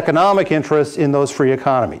advance economic interests in those free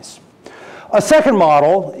economies. A second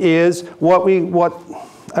model is what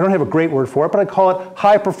I don't have a great word for it, but I call it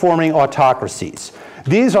high-performing autocracies.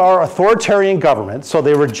 These are authoritarian governments, so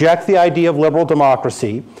they reject the idea of liberal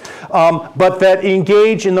democracy, but that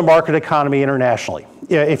engage in the market economy internationally.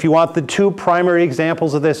 If you want the two primary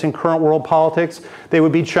examples of this in current world politics, they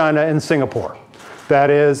would be China and Singapore. That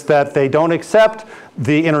is, that they don't accept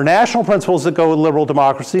the international principles that go with liberal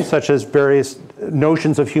democracy, such as various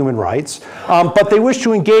notions of human rights, but they wish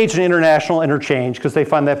to engage in international interchange because they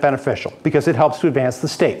find that beneficial, because it helps to advance the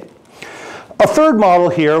state. A third model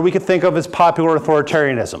here we could think of as popular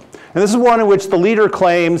authoritarianism. And this is one in which the leader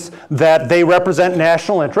claims that they represent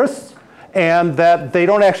national interests and that they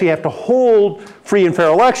don't actually have to hold free and fair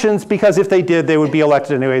elections, because if they did, they would be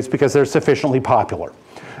elected anyways because they're sufficiently popular.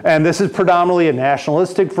 And this is predominantly a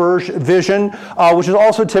nationalistic vision, which is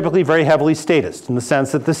also typically very heavily statist, in the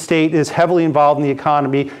sense that the state is heavily involved in the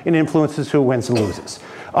economy and influences who wins and loses.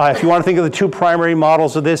 If you want to think of the two primary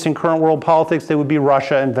models of this in current world politics, they would be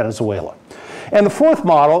Russia and Venezuela. And the fourth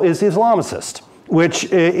model is Islamicist, which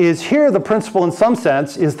is here the principle in some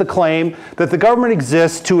sense is the claim that the government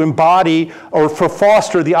exists to embody or to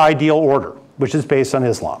foster the ideal order, which is based on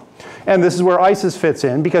Islam. And this is where ISIS fits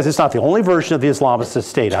in, because it's not the only version of the Islamist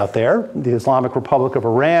state out there. The Islamic Republic of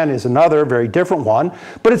Iran is another very different one,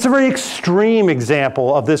 but it's a very extreme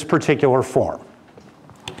example of this particular form.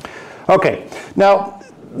 Okay, now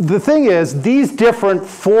the thing is, these different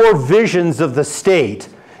four visions of the state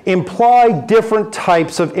imply different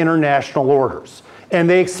types of international orders. And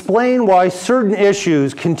they explain why certain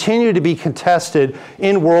issues continue to be contested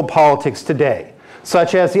in world politics today,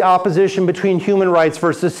 such as the opposition between human rights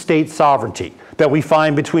versus state sovereignty that we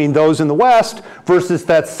find between those in the West versus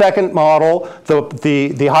that second model,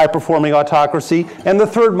 the high-performing autocracy, and the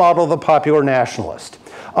third model, the popular nationalist.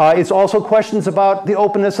 It's also questions about the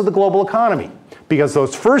openness of the global economy, because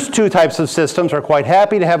those first two types of systems are quite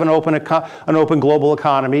happy to have an open global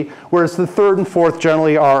economy, whereas the third and fourth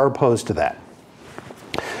generally are opposed to that.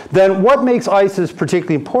 Then what makes ISIS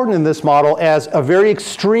particularly important in this model as a very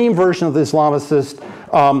extreme version of the Islamicist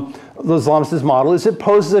model is it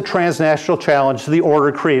poses a transnational challenge to the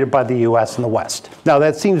order created by the US and the West. Now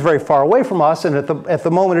that seems very far away from us, and at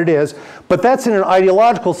the moment it is, but that's in an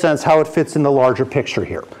ideological sense how it fits in the larger picture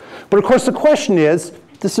here. But of course the question is,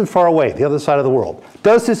 this is far away, the other side of the world.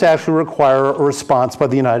 Does this actually require a response by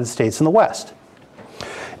the United States and the West?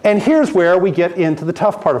 And here's where we get into the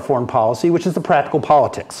tough part of foreign policy, which is the practical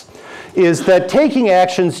politics, is that taking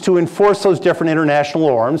actions to enforce those different international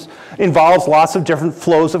norms involves lots of different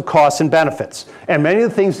flows of costs and benefits. And many of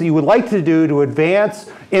the things that you would like to do to advance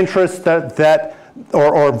interests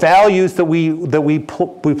or values that we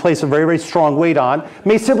place a very, very strong weight on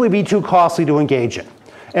may simply be too costly to engage in.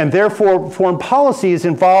 And therefore, foreign policy is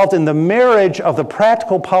involved in the marriage of the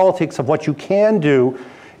practical politics of what you can do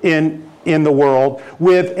in the world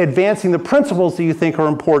with advancing the principles that you think are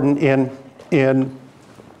important in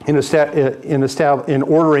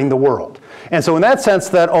ordering the world. And so in that sense,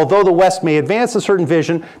 that although the West may advance a certain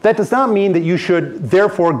vision, that does not mean that you should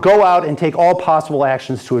therefore go out and take all possible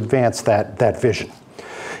actions to advance that vision.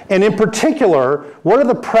 And in particular, what are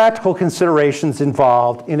the practical considerations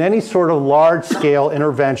involved in any sort of large-scale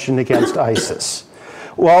intervention against ISIS?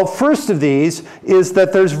 Well, first of these is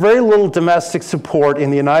that there's very little domestic support in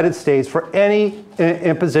the United States for any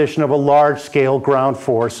imposition of a large-scale ground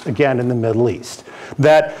force, again, in the Middle East.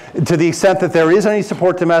 That to the extent that there is any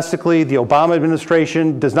support domestically, the Obama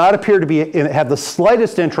administration does not appear to have the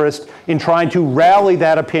slightest interest in trying to rally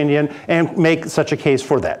that opinion and make such a case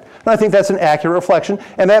for that. And I think that's an accurate reflection.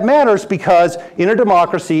 And that matters because in a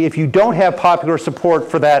democracy, if you don't have popular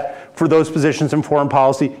support for those positions in foreign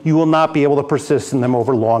policy, you will not be able to persist in them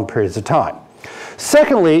over long periods of time.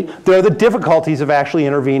 Secondly, there are the difficulties of actually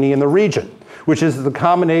intervening in the region, which is the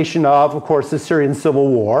combination of course, the Syrian civil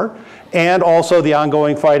war and also the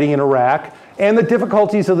ongoing fighting in Iraq, and the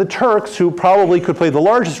difficulties of the Turks, who probably could play the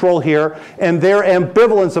largest role here, and their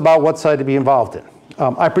ambivalence about what side to be involved in.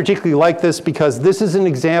 I particularly like this because this is an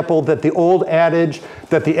example that the old adage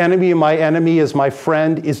that the enemy of my enemy is my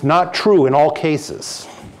friend is not true in all cases.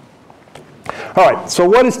 All right, so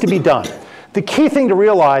what is to be done? The key thing to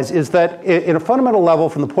realize is that in a fundamental level,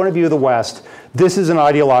 from the point of view of the West, this is an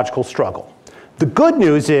ideological struggle. The good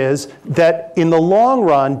news is that in the long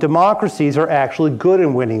run, democracies are actually good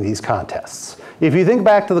in winning these contests. If you think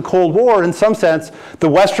back to the Cold War, in some sense, the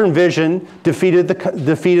Western vision defeated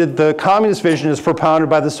the communist vision as propounded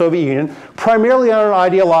by the Soviet Union, primarily on an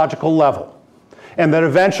ideological level. And that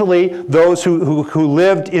eventually those who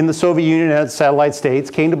lived in the Soviet Union and its satellite states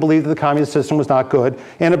came to believe that the communist system was not good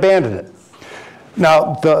and abandoned it.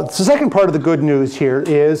 Now, the second part of the good news here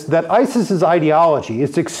is that ISIS's ideology,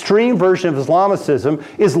 its extreme version of Islamicism,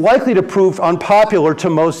 is likely to prove unpopular to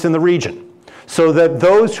most in the region. So that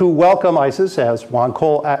those who welcome ISIS, as Juan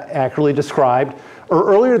Cole accurately described,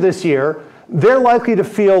 earlier this year, they're likely to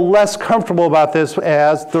feel less comfortable about this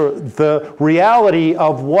as the reality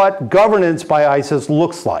of what governance by ISIS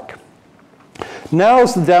looks like.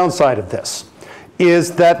 Now's the downside of this,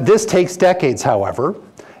 is that this takes decades, however.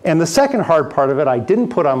 And the second hard part of it I didn't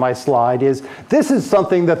put on my slide is this is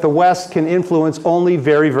something that the West can influence only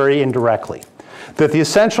very, very indirectly. That the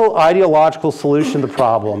essential ideological solution to the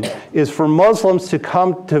problem is for Muslims to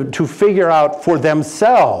come to figure out for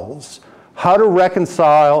themselves how to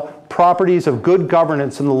reconcile properties of good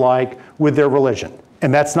governance and the like with their religion.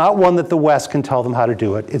 And that's not one that the West can tell them how to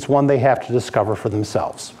do it. It's one they have to discover for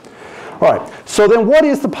themselves. All right, so then what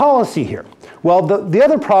is the policy here? Well, the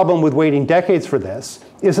other problem with waiting decades for this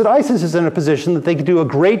is that ISIS is in a position that they can do a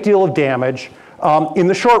great deal of damage in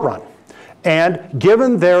the short run. And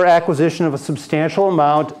given their acquisition of a substantial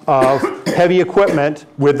amount of heavy equipment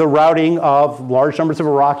with the routing of large numbers of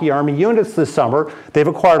Iraqi army units this summer, they've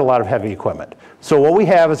acquired a lot of heavy equipment. So what we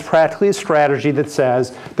have is practically a strategy that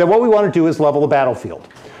says that what we want to do is level the battlefield.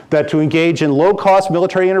 That to engage in low-cost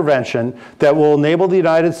military intervention that will enable the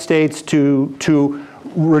United States to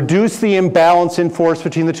reduce the imbalance in force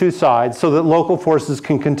between the two sides so that local forces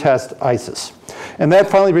can contest ISIS. And that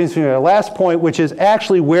finally brings me to my last point, which is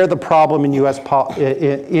actually where the problem in U.S.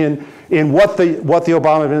 in what the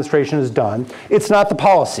Obama administration has done. It's not the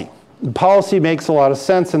policy. The policy makes a lot of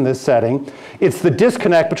sense in this setting. It's the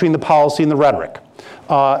disconnect between the policy and the rhetoric.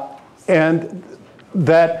 And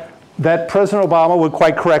that President Obama would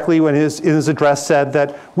quite correctly, in his address, said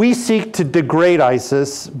that we seek to degrade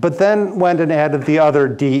ISIS, but then went and added the other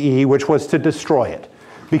DE, which was to destroy it.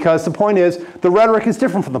 Because the point is, the rhetoric is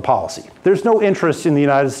different from the policy. There's no interest in the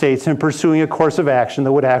United States in pursuing a course of action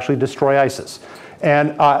that would actually destroy ISIS.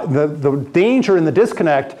 And the danger in the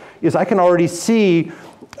disconnect is I can already see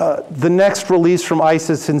the next release from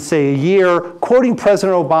ISIS in, say, a year, quoting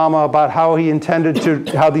President Obama about how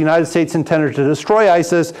the United States intended to destroy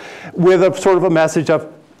ISIS with a sort of a message of,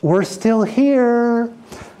 we're still here.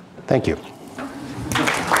 Thank you.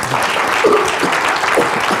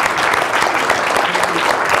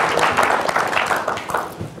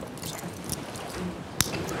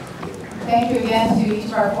 Thank you again to each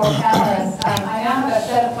of our four panelists. I now have a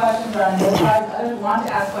set of questions on the other side. If others want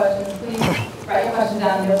to ask questions, please write your questions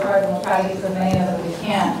down on the other side, and we'll try to get to as many of them as we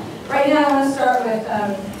can. Right now, I want to start with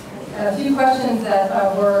a few questions that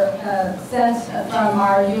were sent from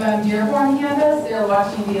our Dearborn campus. They're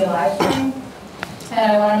watching via live stream,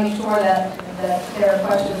 and I want to make sure that their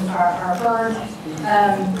questions are heard.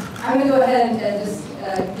 I'm going to go ahead and just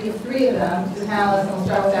give three of them to the panelists, and we'll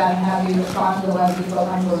start with that and have you respond to the ones you feel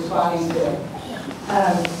comfortable responding to.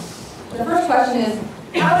 The first question is,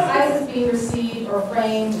 how is ISIS being received or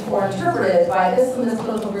framed or interpreted by Islamist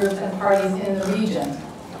political groups and parties in the region?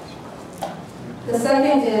 The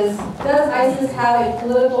second is, does ISIS have a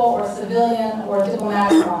political or civilian or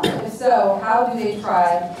diplomatic arm? If so, how do they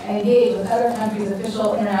try and engage with other countries'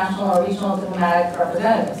 official, international, or regional diplomatic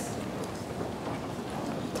representatives?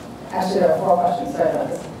 Actually, there are four questions. Sorry about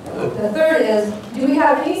this. The third is, do we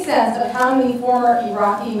have any sense of how many former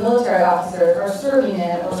Iraqi military officers are serving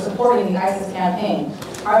in or supporting the ISIS campaign?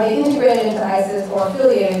 Are they integrated into ISIS or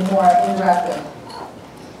affiliated more indirectly?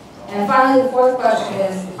 And finally, the fourth question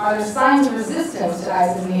is, are there signs of resistance to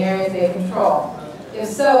ISIS in the areas they control? If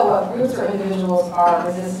so, what groups or individuals are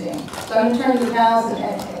resisting? So I'm going to turn to the panelists,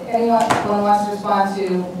 and anyone who wants to respond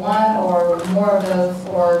to one or more of those,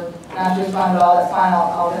 or not to respond at all, that's fine.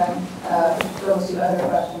 I'll then go to other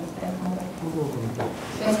questions.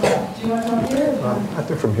 Thanks. Do you want to come here? I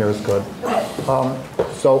think from here is good.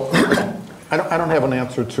 So I don't have an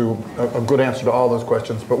answer to, a good answer to all those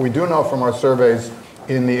questions, but we do know from our surveys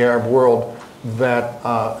in the Arab world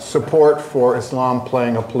that support for Islam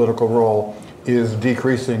playing a political role is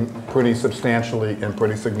decreasing pretty substantially and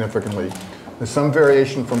pretty significantly. There's some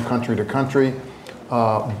variation from country to country,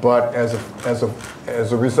 but as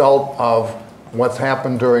a result of what's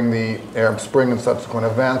happened during the Arab Spring and subsequent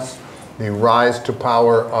events, the rise to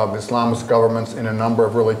power of Islamist governments in a number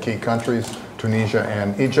of really key countries, Tunisia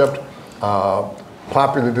and Egypt,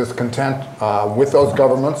 popular discontent with those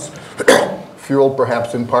governments, fueled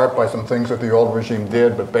perhaps in part by some things that the old regime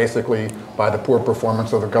did, but basically by the poor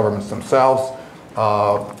performance of the governments themselves,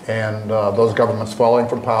 and those governments falling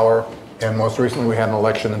from power. And most recently we had an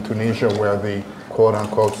election in Tunisia where the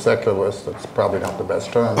quote-unquote secularists, that's probably not the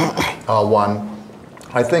best term, won.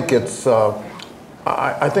 I think it's a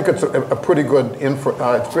pretty good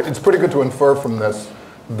it's pretty good to infer from this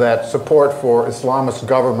that support for Islamist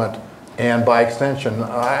government and by extension,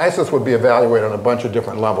 ISIS would be evaluated on a bunch of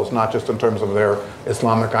different levels, not just in terms of their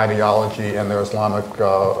Islamic ideology and their Islamic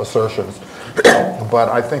assertions. But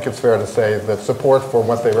I think it's fair to say that support for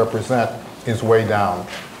what they represent is way down.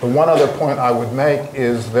 The one other point I would make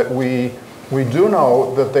is that we do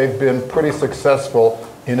know that they've been pretty successful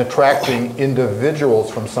in attracting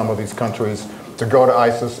individuals from some of these countries to go to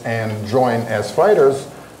ISIS and join as fighters.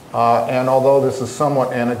 And although this is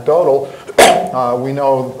somewhat anecdotal, we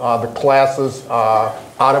know the classes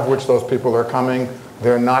out of which those people are coming.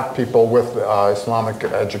 They're not people with Islamic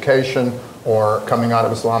education or coming out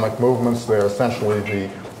of Islamic movements. They're essentially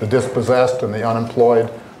the dispossessed and the unemployed.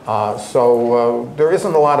 So there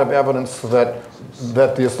isn't a lot of evidence that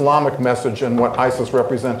the Islamic message and what ISIS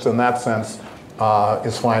represents in that sense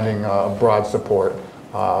is finding broad support.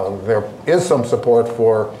 There is some support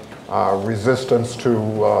for resistance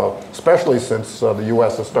to, especially since the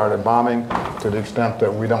U.S. has started bombing, to the extent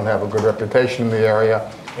that we don't have a good reputation in the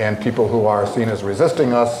area, and people who are seen as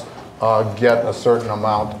resisting us get a certain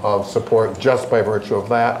amount of support just by virtue of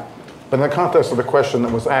that. But in the context of the question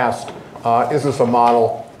that was asked, is this a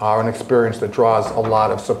model or an experience that draws a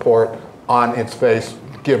lot of support on its face,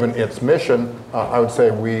 given its mission? I would say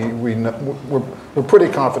we're pretty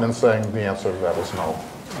confident saying the answer to that is no.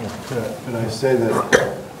 Can I say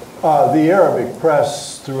that the Arabic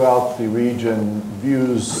press throughout the region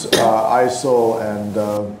views ISIL and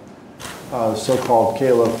so-called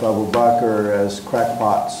Caliph Abu Bakr as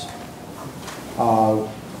crackpots.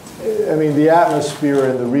 I mean, the atmosphere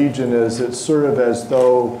in the region is it's sort of as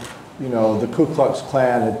though, you know, the Ku Klux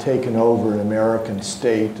Klan had taken over an American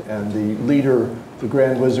state and the leader, the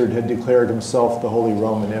Grand Wizard, had declared himself the Holy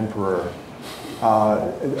Roman Emperor.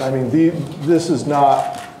 I mean, this is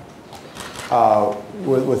not,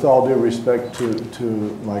 with all due respect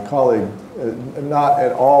to my colleague, not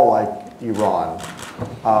at all like Iran.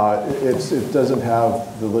 It doesn't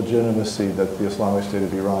have the legitimacy that the Islamic State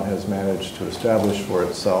of Iran has managed to establish for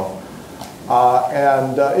itself.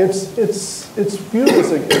 It's viewed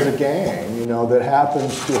as a gang, you know, that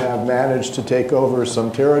happens to have managed to take over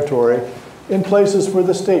some territory in places where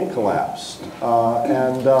the state collapsed.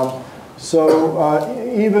 So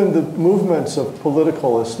even the movements of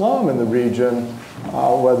political Islam in the region,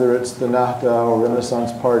 whether it's the Nahda or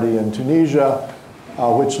Renaissance Party in Tunisia,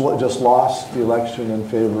 which just lost the election in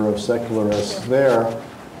favor of secularists there,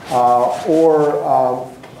 or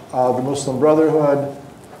the Muslim Brotherhood,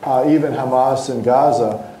 even Hamas in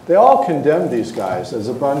Gaza, they all condemn these guys as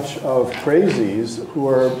a bunch of crazies who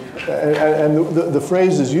are, and the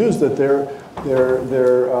phrase is used that they're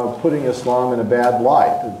putting Islam in a bad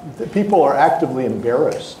light. People are actively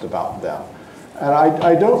embarrassed about them. And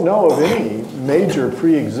I don't know of any major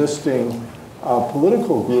pre-existing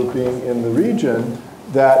political grouping in the region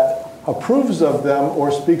that approves of them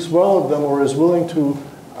or speaks well of them or is willing to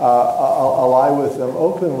ally with them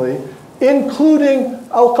openly, including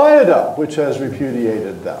Al-Qaeda, which has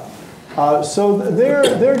repudiated them. So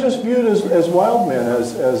they're just viewed as wild men,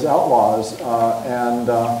 as outlaws, and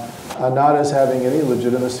not as having any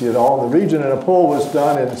legitimacy at all in the region. And a poll was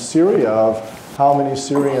done in Syria of how many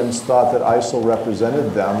Syrians thought that ISIL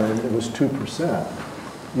represented them, and it was 2%.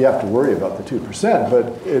 You have to worry about the 2%, but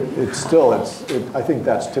it's still, I think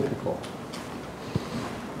that's typical.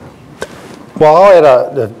 Well,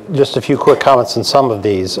 I'll add just a few quick comments on some of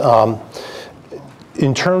these.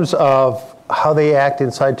 In terms of how they act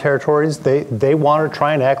inside territories, they want to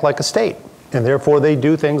try and act like a state. And therefore, they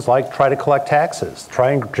do things like try to collect taxes,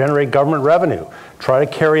 try and generate government revenue, try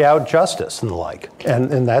to carry out justice and the like.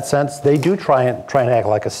 And in that sense, they do try and act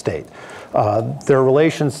like a state. Their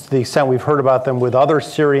relations, to the extent we've heard about them with other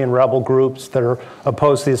Syrian rebel groups that are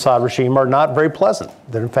opposed to the Assad regime, are not very pleasant.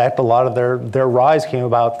 That in fact, a lot of their rise came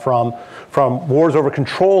about from wars over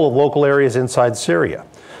control of local areas inside Syria.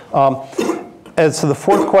 As to the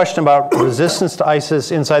fourth question about resistance to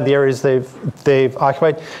ISIS inside the areas they've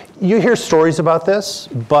occupied, you hear stories about this,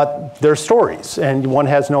 but they're stories, and one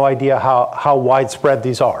has no idea how widespread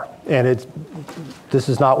these are. And this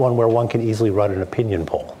is not one where one can easily run an opinion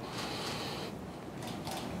poll.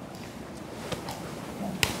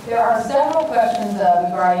 There are several questions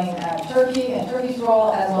regarding Turkey and Turkey's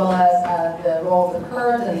role, as well as the role of the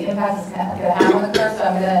Kurds and the impact it's going to have on the Kurds. So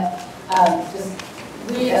I'm going to just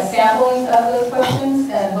read a sampling of those questions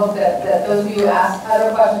and hope that those of you who ask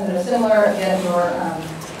other questions that are similar get your,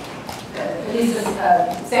 at least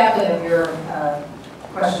a sampling of your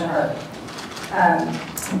question heard.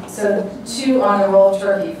 So two on the role of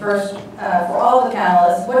Turkey. First, for all of the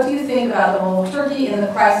panelists, what do you think about the role of Turkey in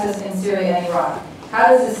the crisis in Syria and Iraq? How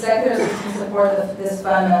does the secular system support this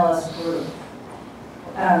fundamentalist group?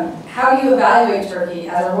 How do you evaluate Turkey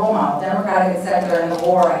as a role model, democratic and secular, in the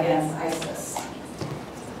war against ISIS?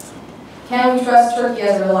 Can we trust Turkey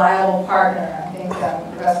as a reliable partner? I think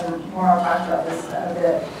Professor Moro talked about this a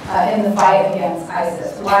bit in the fight against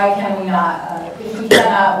ISIS. Why can we not, if we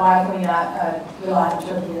cannot, why can we not rely on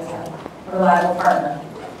Turkey as a reliable partner?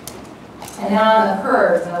 And now on the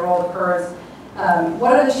Kurds and the role of the Kurds,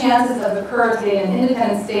 what are the chances of the Kurds getting an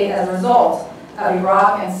independent state as a result of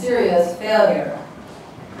Iraq and Syria's failure?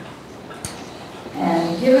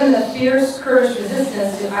 And given the fierce Kurdish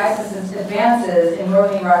resistance to ISIS's advances in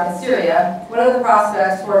northern Iraq and Syria, what are the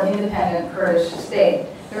prospects for an independent Kurdish state?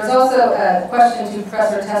 There was also a question to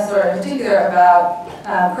Professor Tesler in particular about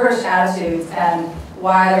Kurdish attitudes and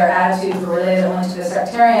why their attitudes were related only to their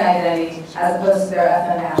sectarian identity as opposed to their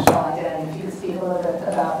ethno-national identity. If you could speak a little bit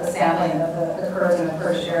about the sampling of the Kurds in the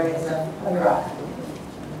Kurdish areas of Iraq.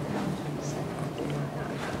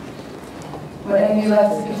 Would any of you like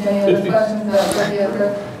to speak to any of the questions that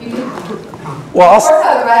you can, Well, of course,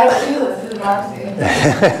 have the right of this is democracy.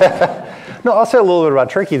 No, I'll say a little bit about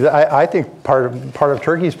Turkey. I think part of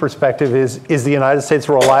Turkey's perspective is the United States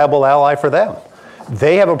a reliable ally for them?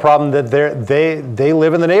 They have a problem that they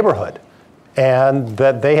live in the neighborhood, and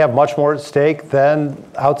that they have much more at stake than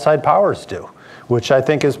outside powers do, which I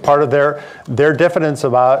think is part of their diffidence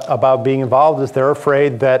about being involved. Is they're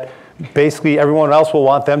afraid that basically everyone else will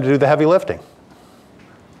want them to do the heavy lifting.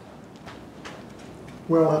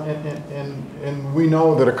 Well, and we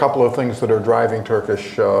know that a couple of things that are driving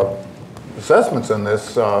Turkish assessments in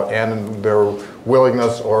this and their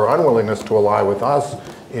willingness or unwillingness to ally with us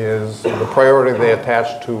is the priority they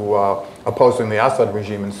attach to opposing the Assad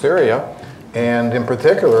regime in Syria, and in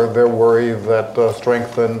particular their worry that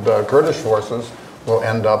strengthened Kurdish forces will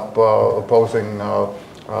end up opposing,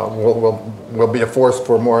 will be a force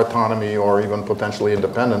for more autonomy or even potentially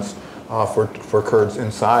independence for Kurds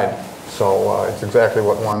inside. So it's exactly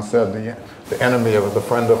what Juan said. The enemy of the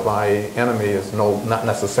friend of my enemy is not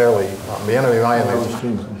necessarily the enemy of my enemy.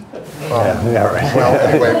 Yeah, right. Well,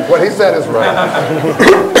 anyway, what he said is right.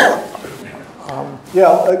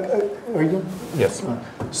 Are you? Yes.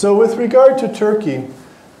 So with regard to Turkey,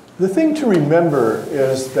 the thing to remember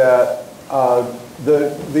is that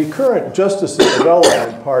the current Justice and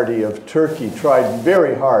Development Party of Turkey tried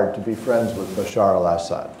very hard to be friends with Bashar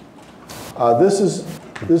al-Assad.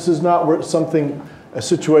 This is not a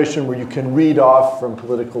situation where you can read off from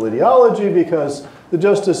political ideology, because the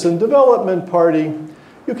Justice and Development Party,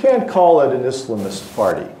 you can't call it an Islamist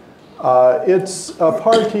party. It's a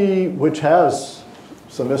party which has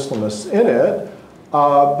some Islamists in it,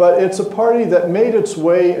 but it's a party that made its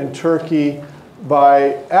way in Turkey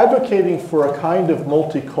by advocating for a kind of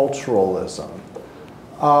multiculturalism.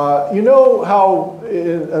 You know how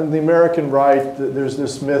in the American right there's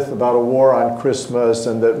this myth about a war on Christmas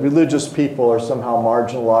and that religious people are somehow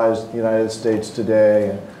marginalized in the United States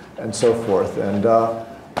today and so forth. And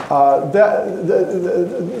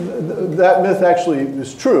that myth actually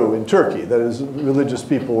is true in Turkey. That is, religious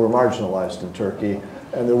people were marginalized in Turkey,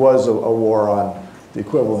 and there was a war on the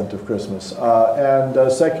equivalent of Christmas. And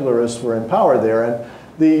secularists were in power there. And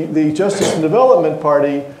the Justice and Development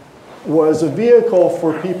Party was a vehicle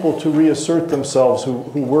for people to reassert themselves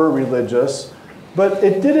who were religious, but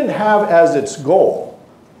it didn't have as its goal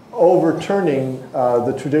overturning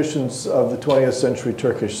the traditions of the 20th century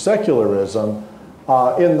Turkish secularism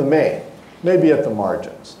in the main, maybe at the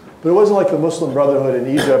margins. But it wasn't like the Muslim Brotherhood in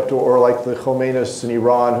Egypt or like the Khomeinists in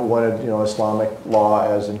Iran who wanted, Islamic law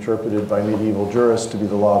as interpreted by medieval jurists to be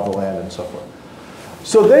the law of the land and so forth.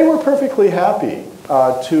 So they were perfectly happy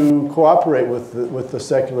to cooperate with the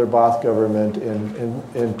secular Baath government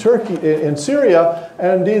in Turkey, in Syria,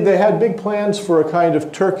 and indeed they had big plans for a kind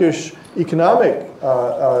of Turkish economic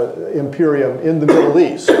imperium in the Middle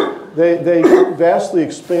East. They vastly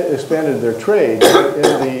expanded their trade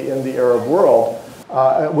in the Arab world,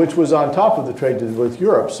 which was on top of the trade with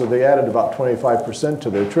Europe. So they added about 25% to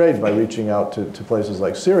their trade by reaching out to places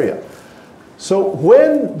like Syria. So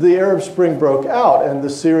when the Arab Spring broke out and the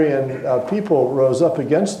Syrian people rose up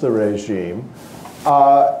against the regime,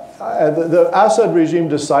 the Assad regime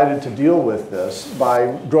decided to deal with this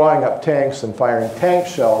by drawing up tanks and firing tank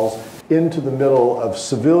shells into the middle of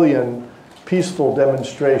civilian peaceful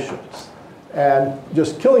demonstrations and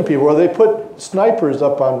just killing people. Or they put snipers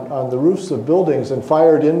up on the roofs of buildings and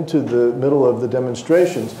fired into the middle of the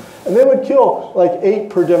demonstrations. And they would kill like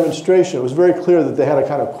 8 per demonstration. It was very clear that they had a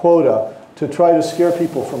kind of quota to try to scare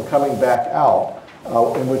people from coming back out,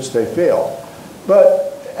 in which they failed. But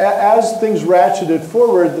as things ratcheted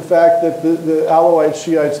forward, the fact that the Alawite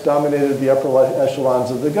Shiites dominated the upper echelons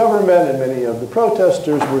of the government and many of the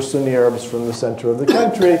protesters were Sunni Arabs from the center of the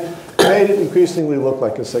country made it increasingly look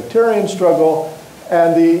like a sectarian struggle.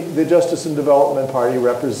 And the Justice and Development Party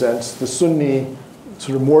represents the Sunni,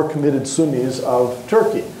 sort of more committed Sunnis of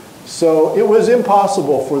Turkey. So it was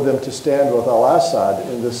impossible for them to stand with al-Assad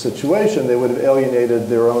in this situation. They would have alienated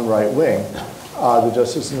their own right wing. the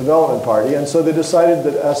Justice and Development Party, and so they decided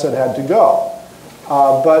that Assad had to go.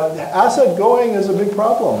 But Assad going is a big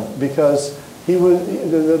problem because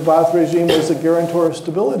the Ba'ath regime was a guarantor of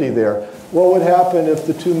stability there. What would happen if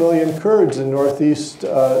the 2 million Kurds in northeast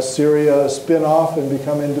Syria spin off and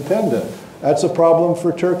become independent? That's a problem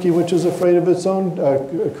for Turkey, which is afraid of its own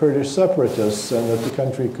Kurdish separatists and that the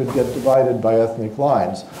country could get divided by ethnic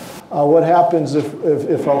lines. What happens if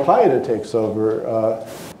Al-Qaeda takes over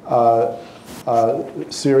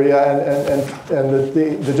Syria and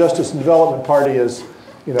the Justice and Development Party is,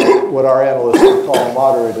 you know, what our analysts would call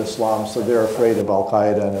moderate Islam, so they're afraid of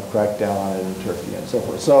Al-Qaeda and have cracked down on it in Turkey and so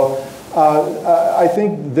forth. So I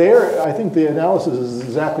think the analysis is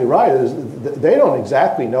exactly right. They don't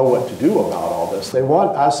exactly know what to do about all this. They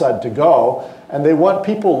want Assad to go, and they want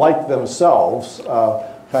people like themselves,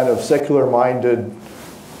 kind of secular-minded,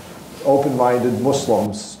 open-minded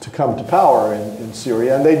Muslims to come to power in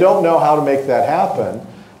Syria, and they don't know how to make that happen.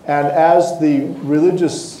 And as the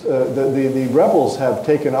religious, the rebels have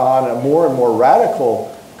taken on a more and more radical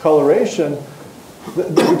coloration,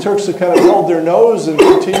 the Turks have kind of held their nose and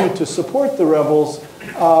continued to support the rebels,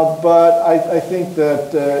 but I think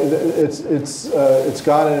that it's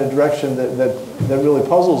gone in a direction that really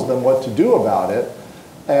puzzles them what to do about it.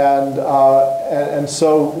 And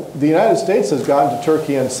so the United States has gone to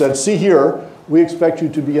Turkey and said, see here, we expect you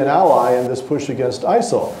to be an ally in this push against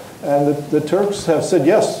ISIL. And the Turks have said,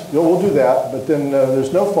 yes, we'll do that, but then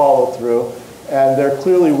there's no follow-through, and they're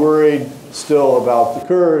clearly worried still about the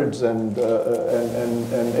Kurds and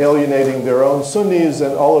alienating their own Sunnis,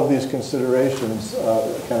 and all of these considerations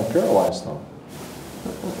kind of paralyze them.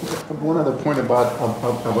 One other point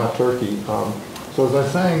about Turkey. So as I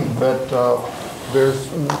was saying that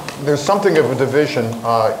there's something of a division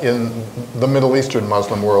in the Middle Eastern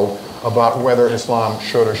Muslim world about whether Islam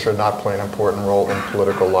should or should not play an important role in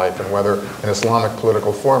political life and whether an Islamic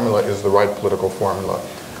political formula is the right political formula.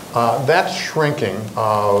 That's shrinking.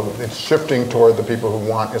 It's shifting toward the people who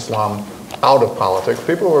want Islam out of politics.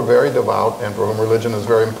 People who are very devout and for whom religion is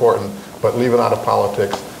very important, but leave it out of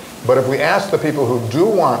politics. But if we ask the people who do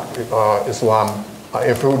want Islam,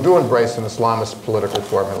 who do embrace an Islamist political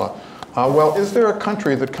formula, well, is there a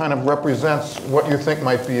country that kind of represents what you think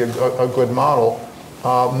might be a good model?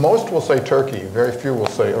 Most will say Turkey. Very few will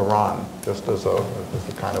say Iran, just as a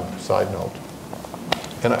kind of side note.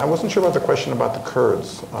 And I wasn't sure about the question about the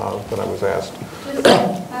Kurds that I was asked. Just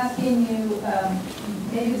asking you,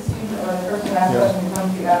 maybe the student or the person who asked the question can come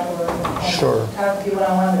to you afterwards. Sure. Talk to you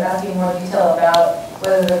one-on-one, but asking more detail about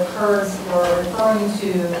whether the Kurds were referring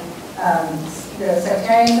to their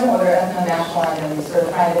sectarianism or their ethno-nationalism, sort of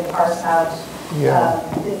trying to parse out.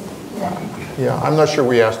 Yeah, I'm not sure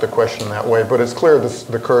we asked the question that way, but it's clear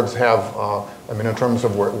the Kurds have, I mean, in terms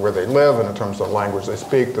of where they live and in terms of the language they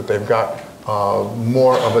speak, that they've got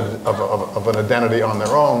more of an identity on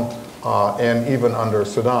their own, and even under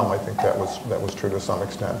Saddam, I think that was true to some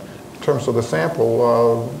extent. In terms of the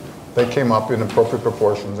sample, they came up in appropriate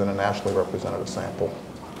proportions in a nationally representative sample.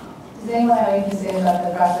 Does anyone have anything to say about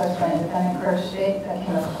the process for an independent Kurdish state? That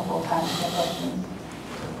came up a couple of times in the questions.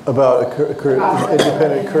 About an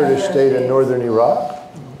independent Kurdish state in northern Iraq?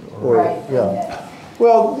 Or, right. Yeah.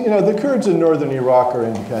 Well, you know, the Kurds in northern Iraq are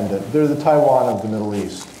independent. They're the Taiwan of the Middle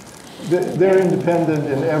East. They're independent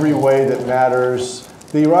in every way that matters.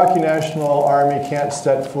 The Iraqi National Army can't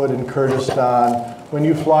set foot in Kurdistan. When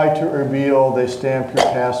you fly to Erbil, they stamp your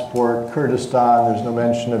passport, Kurdistan, there's no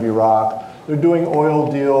mention of Iraq. They're doing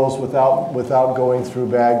oil deals without going through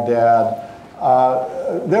Baghdad.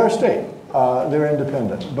 They're a state. They're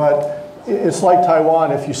independent. But it's like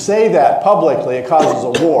Taiwan. If you say that publicly, it causes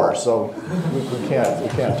a war. So we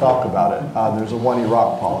can't talk about it. There's a one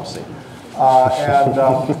Iraq policy.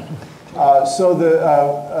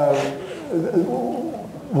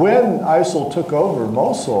 When ISIL took over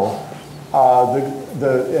Mosul, and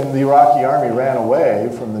the Iraqi army ran away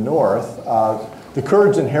from the north, the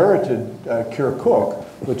Kurds inherited Kirkuk,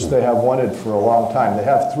 which they have wanted for a long time. They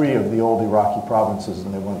have 3 of the old Iraqi provinces,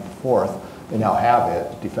 and they want the 4th. They now have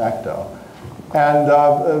it, de facto. And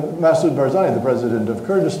Masoud Barzani, the president of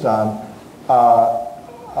Kurdistan,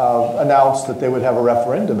 announced that they would have a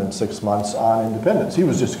referendum in 6 months on independence. He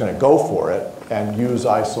was just going to go for it and use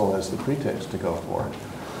ISIL as the pretext to go for it.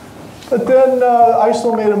 But then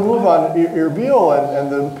ISIL made a move on Erbil,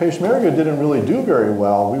 and the Peshmerga didn't really do very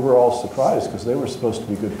well. We were all surprised because they were supposed to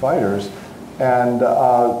be good fighters. And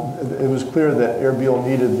it was clear that Erbil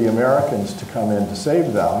needed the Americans to come in to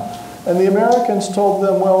save them. And the Americans told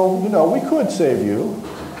them, well, you know, we could save you,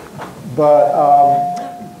 but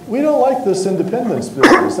we don't like this independence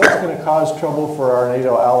business. That's going to cause trouble for our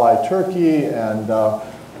NATO ally Turkey, and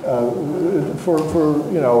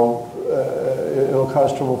it'll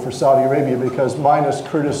cause trouble for Saudi Arabia because minus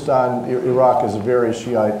Kurdistan, Iraq is a very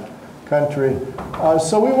Shiite country.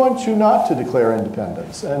 So we want you not to declare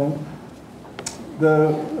independence. And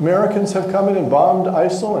the Americans have come in and bombed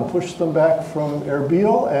ISIL and pushed them back from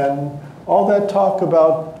Erbil, and all that talk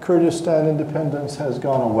about Kurdistan independence has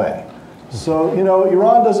gone away. So,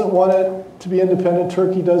 Iran doesn't want it to be independent,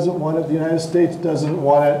 Turkey doesn't want it, the United States doesn't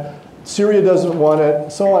want it, Syria doesn't want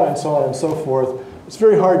it, so on and so on and so forth. It's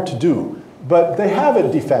very hard to do, but they have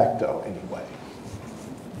it de facto anyway.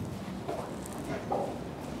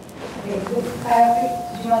 Did you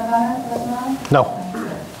want to comment, President? No.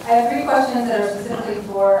 I have 3 questions that are specifically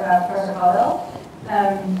for Professor Khalil.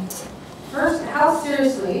 First, how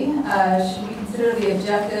seriously should we consider the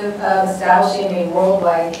objective of establishing a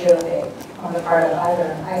worldwide caliphate on the part of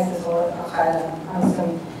either ISIS or Al-Qaeda, I'm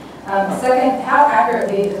assuming? Second, how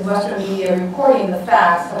accurately is Western media reporting the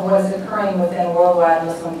facts of what is occurring within worldwide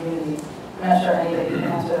Muslim communities? I'm not sure anybody can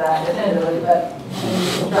answer that definitively, but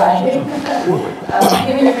we'll try.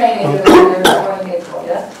 Given your training, you're going to get for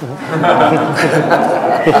yes?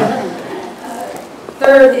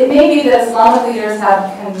 Third, it may be that Islamic leaders have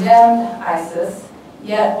condemned ISIS,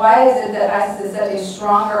 yet why is it that ISIS is such a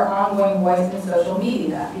stronger ongoing voice in social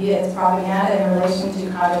media, be it its propaganda in relation to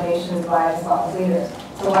condemnations by Islamic leaders?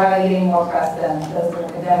 So why are they getting more press than those that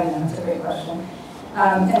are condemning them? That's a great question.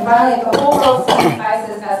 And finally, if the whole world sees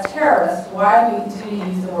ISIS as terrorists, why do we continue to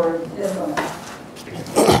use the word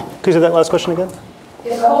Islamist? Could you say that last question again?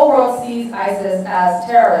 If the whole world sees ISIS as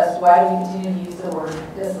terrorists, why do we continue to use the word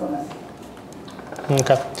Islamist?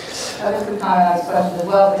 Okay. I just could comment on these questions as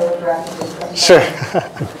well, if they were directed to this question.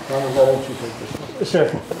 Sure. Sure.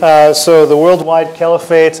 So the worldwide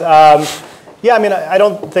caliphate, yeah, I mean, I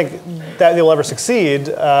don't think that they will ever succeed.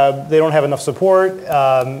 They don't have enough support,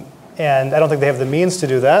 and I don't think they have the means to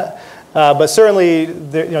do that. But certainly,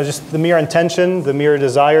 just the mere intention, the mere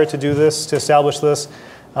desire to do this, to establish this,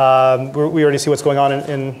 we already see what's going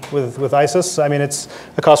on with ISIS. I mean, it's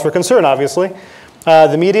a cause for concern, obviously.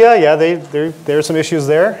 The media, yeah, there are some issues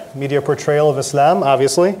there. Media portrayal of Islam,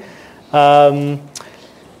 obviously.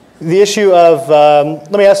 The issue of,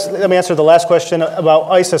 let me answer the last question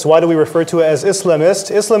about ISIS. Why do we refer to it as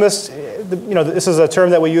Islamist? Islamist, this is a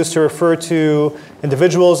term that we use to refer to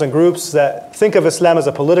individuals and groups that think of Islam as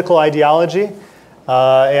a political ideology.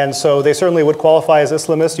 And so they certainly would qualify as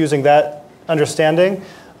Islamist using that understanding,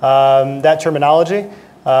 that terminology.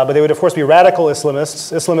 But they would, of course, be radical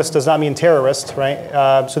Islamists. Islamist does not mean terrorist, right?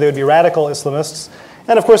 So they would be radical Islamists.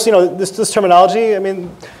 And of course, this terminology, I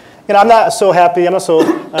mean, I'm not so happy, I'm not so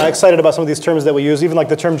excited about some of these terms that we use, even like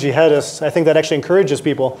the term jihadist. I think that actually encourages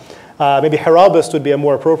people. Maybe harabist would be a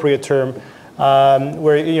more appropriate term,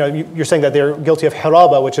 where you're saying that they're guilty of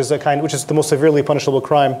haraba, which is the most severely punishable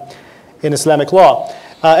crime in Islamic law.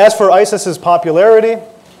 As for ISIS's popularity,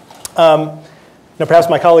 perhaps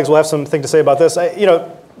my colleagues will have something to say about this.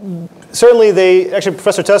 Certainly actually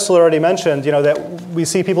Professor Tesler already mentioned, that we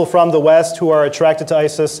see people from the West who are attracted to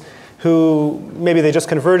ISIS, who maybe they just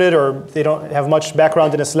converted or they don't have much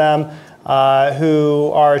background in Islam,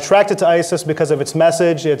 who are attracted to ISIS because of its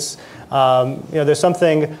message. It's, there's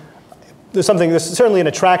certainly an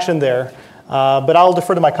attraction there. But I'll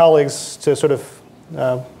defer to my colleagues to sort of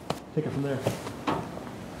take it from there.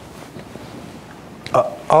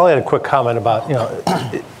 I'll add a quick comment about,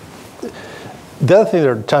 the other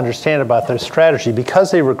thing to understand about their strategy, because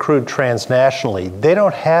they recruit transnationally, they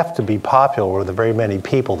don't have to be popular with very many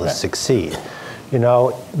people to succeed.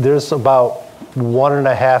 There's about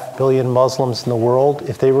 1.5 billion Muslims in the world.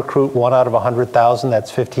 If they recruit 1 out of 100,000, that's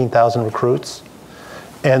 15,000 recruits.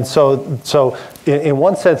 And so in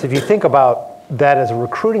one sense, if you think about that as a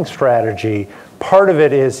recruiting strategy, part of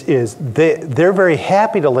it is they're very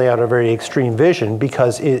happy to lay out a very extreme vision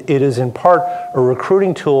because it is in part a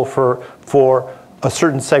recruiting tool for a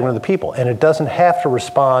certain segment of the people. And it doesn't have to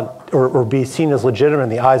respond or be seen as legitimate in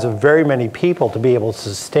the eyes of very many people to be able to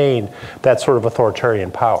sustain that sort of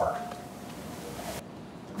authoritarian power.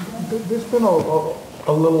 There's been a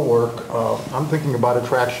little work. I'm thinking about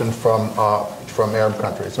attraction from Arab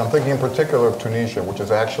countries. And I'm thinking in particular of Tunisia, which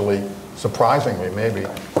is actually, surprisingly maybe,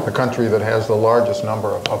 the country that has the largest number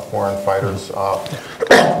of foreign fighters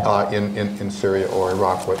in Syria or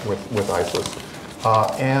Iraq with ISIS.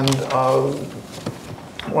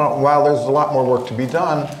 While there's a lot more work to be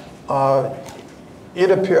done,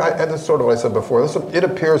 it appears, and this is sort of what I said before, it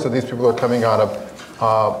appears that these people are coming out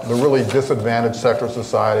of the really disadvantaged sector of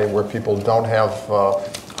society where people don't have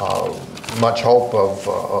much hope of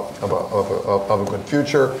a good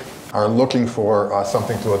future, are looking for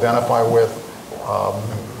something to identify with.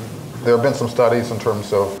 there have been some studies in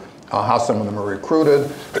terms of how some of them are recruited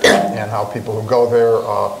and how people who go there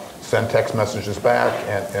send text messages back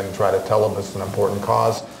and try to tell them it's an important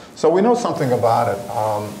cause. So we know something about it,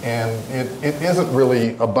 and it isn't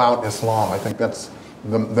really about Islam. I think that's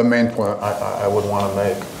the main point I would want to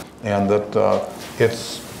make, and that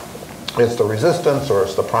it's the resistance, or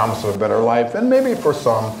it's the promise of a better life, and maybe for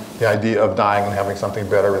some, the idea of dying and having something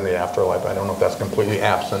better in the afterlife. I don't know if that's completely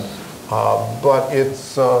absent, but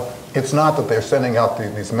it's not that they're sending out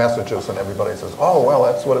these messages and everybody says, oh, well,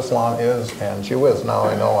 that's what Islam is, and gee whiz, now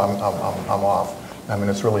I know I'm off. I mean,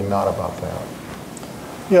 it's really not about that.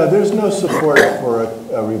 Yeah, there's no support for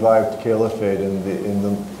a revived caliphate in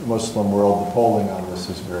the Muslim world. The polling on this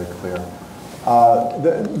is very clear.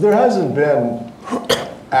 There hasn't been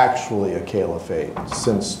actually a caliphate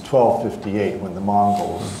since 1258 when the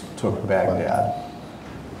Mongols took Baghdad.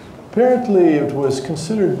 Apparently, it was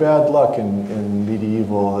considered bad luck in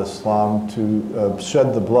medieval Islam to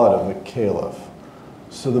shed the blood of a caliph.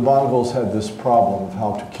 So the Mongols had this problem of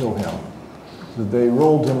how to kill him. So they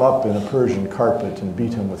rolled him up in a Persian carpet and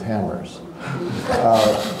beat him with hammers.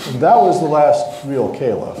 That was the last real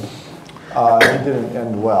caliph. He didn't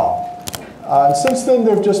end well. And since then,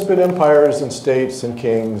 there have just been empires and states and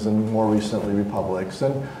kings and more recently republics.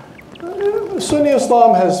 And Sunni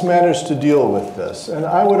Islam has managed to deal with this. And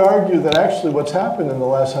I would argue that actually what's happened in the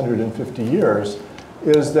last 150 years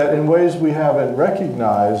is that in ways we haven't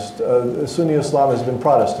recognized, Sunni Islam has been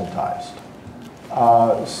Protestantized.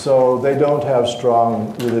 So they don't have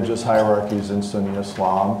strong religious hierarchies in Sunni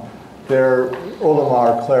Islam. Their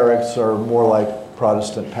ulama or clerics are more like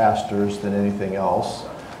Protestant pastors than anything else.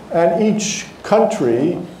 And each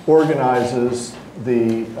country organizes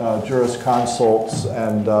the jurisconsults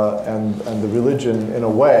and the religion in a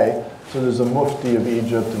way. So there's a mufti of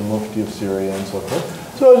Egypt and a mufti of Syria and so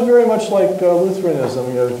forth. So it's very much like Lutheranism,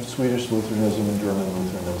 you know, Swedish Lutheranism and German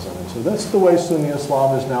Lutheranism. And so that's the way Sunni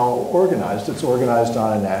Islam is now organized. It's organized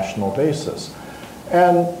on a national basis.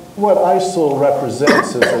 And what ISIL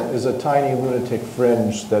represents is a tiny lunatic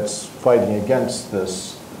fringe that's fighting against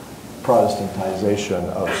this Protestantization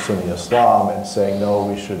of Sunni Islam and saying, no,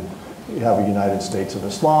 we should have a United States of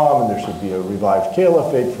Islam and there should be a revived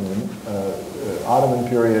caliphate from the Ottoman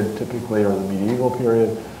period typically, or the medieval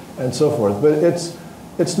period, and so forth. But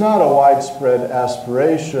it's not a widespread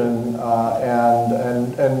aspiration,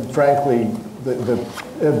 and frankly, the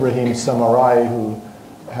Ibrahim Samarai, who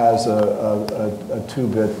has a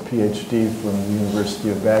two-bit PhD from the University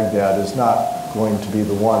of Baghdad, is not going to be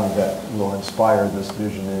the one that will inspire this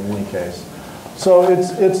vision in any case. So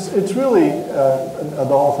it's really, the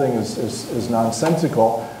whole thing is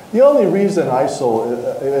nonsensical. The only reason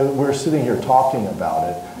ISIL, we're sitting here talking about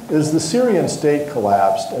it, is the Syrian state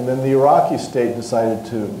collapsed, and then the Iraqi state decided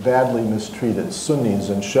to badly mistreat its Sunnis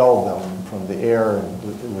and shell them from the air and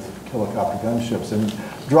with helicopter gunships and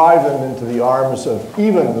drive them into the arms of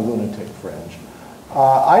even the lunatic fringe.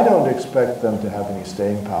 I don't expect them to have any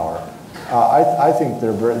staying power. I think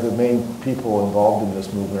the main people involved in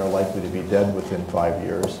this movement are likely to be dead within 5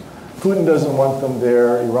 years. Putin doesn't want them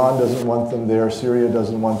there, Iran doesn't want them there, Syria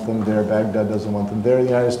doesn't want them there, Baghdad doesn't want them there, the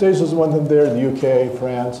United States doesn't want them there, the UK,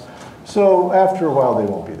 France. So after a while, they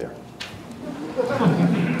won't be there. Do you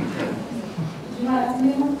want to ask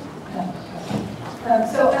me more? No.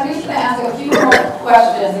 So I'm just going to ask a few more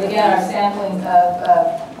questions. Again, our sampling of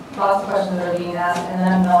lots of questions that are being asked, and then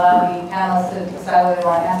I'm going to allow the panelists to decide whether they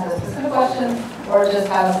want to answer the specific questions or just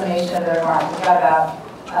have a summation of their remarks. We've got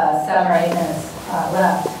about 7 or 8 minutes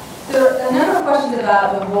left. There are a number of questions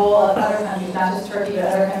about the role of other countries, not just Turkey, but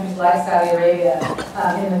other countries like Saudi Arabia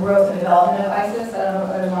in the growth and development of ISIS. I don't know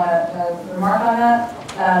if others want to remark on that.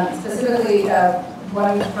 Specifically,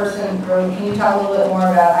 one person wrote, can you talk a little bit more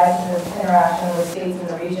about ISIS's interaction with states in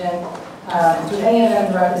the region? Do any of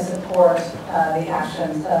them directly support the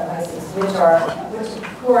actions of ISIS?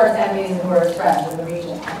 Who are its enemies and who are its friends in the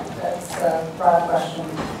region? That's a broad question.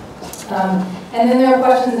 And then there are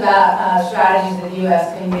questions about strategies that the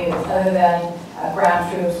U.S. can use other than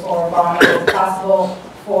ground troops or bombing. Is it possible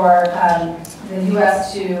for the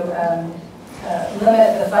U.S. to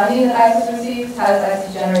limit the funding that ISIS receives? How does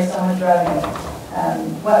ISIS generate so much revenue?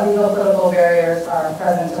 What legal political barriers are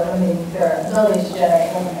present to limiting their ability to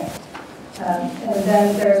generate revenue? And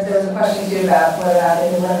then there's a question too about whether or not they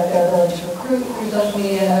can limit their ability to recruit through social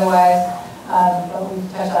media and otherwise. But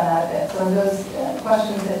we've touched on that a bit. So those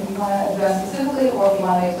questions that you want to address specifically, or if you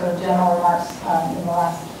want to make sort of general remarks in the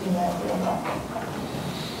last few minutes.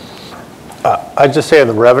 I'd just say on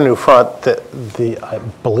the revenue front that I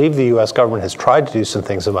believe the U.S. government has tried to do some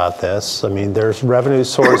things about this. I mean, there's revenue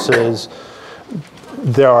sources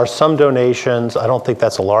There are some donations. I don't think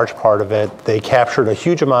that's a large part of it. They captured a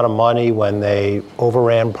huge amount of money when they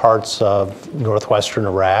overran parts of northwestern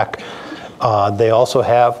Iraq. They also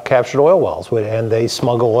have captured oil wells, and they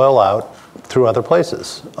smuggle oil out through other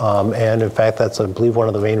places. And in fact, that's, I believe, one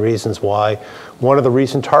of the main reasons why one of the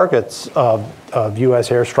recent targets of U.S.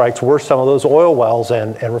 airstrikes were some of those oil wells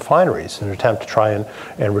and refineries in an attempt to try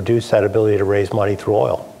and reduce that ability to raise money through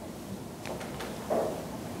oil.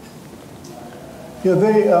 Yeah,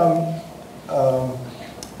 the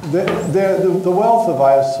wealth of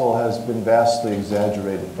ISIL has been vastly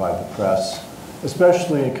exaggerated by the press,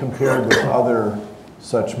 especially compared with other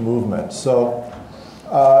such movements. So,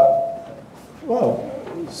 well,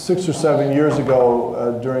 6 or 7 years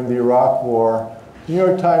ago, during the Iraq War, the New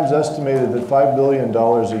York Times estimated that $5 billion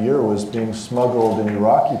a year was being smuggled in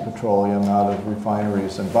Iraqi petroleum out of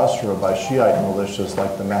refineries in Basra by Shiite militias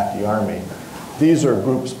like the Mahdi Army. These are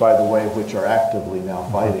groups, by the way, which are actively now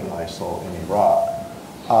fighting ISIL in Iraq.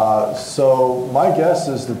 So my guess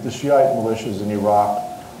is that the Shiite militias in Iraq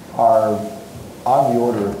are on the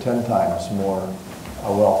order of 10 times more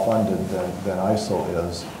well-funded than ISIL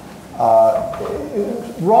is.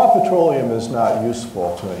 Raw petroleum is not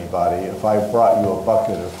useful to anybody. If I brought you a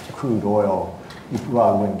bucket of crude oil, you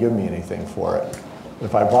probably wouldn't give me anything for it.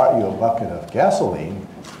 If I brought you a bucket of gasoline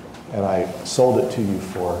and I sold it to you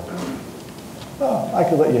for, well, I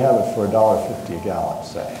could let you have it for $1.50 a gallon,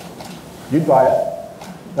 say. You'd buy it.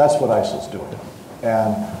 That's what ISIL's doing.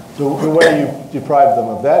 And the way you deprive them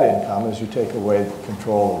of that income is you take away the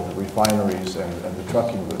control of the refineries and the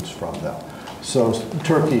trucking routes from them. So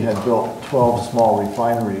Turkey had built 12 small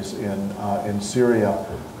refineries in Syria.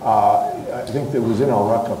 I think that was in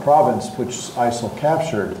Al-Raqqa province, which ISIL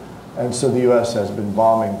captured. And so the U.S. has been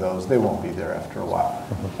bombing those. They won't be there after a while.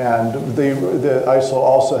 And the ISIL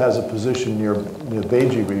also has a position near the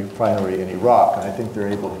Beji refinery in Iraq, and I think they're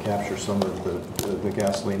able to capture some of the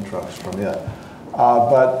gasoline trucks from it.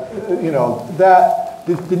 But you know,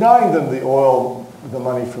 denying them the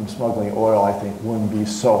money from smuggling oil, I think wouldn't be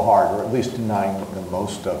so hard, or at least denying them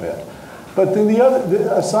most of it. But then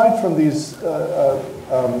aside from these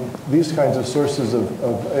kinds of sources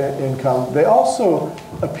of income, they also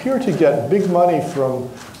appear to get big money from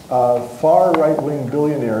far right-wing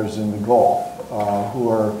billionaires in the Gulf who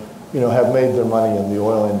are, have made their money in the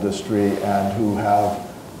oil industry and who have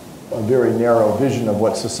a very narrow vision of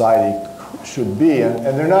what society should be,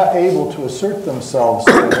 and they're not able to assert themselves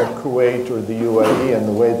in Kuwait or the UAE in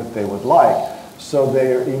the way that they would like. So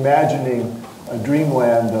they're imagining a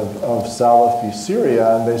dreamland of Salafi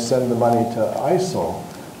Syria, and they send the money to ISIL.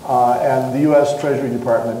 And the U.S. Treasury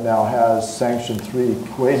Department now has sanctioned 3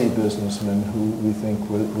 Kuwaiti businessmen who we think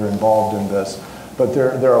were involved in this. But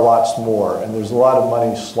there are lots more, and there's a lot of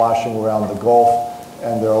money sloshing around the Gulf,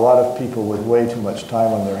 and there are a lot of people with way too much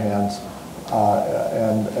time on their hands.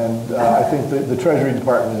 I think the Treasury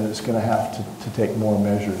Department is going to have to take more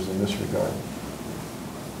measures in this regard.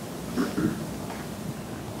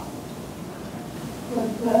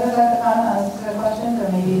 Would others like to comment on the questions, or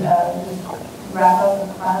maybe just wrap up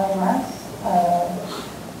with final remarks?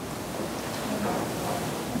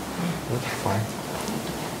 That's fine.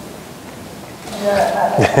 Is there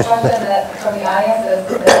a question that from the audience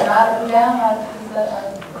that's not written down on the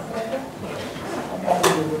picture?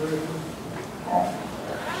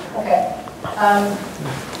 Okay.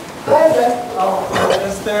 Go ahead, Joe.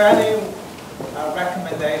 Is there any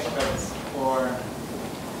recommendations for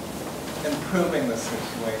improving the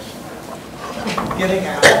situation? Getting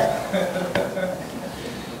out?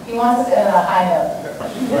 He wants us to end on a high note.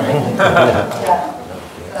 Yeah.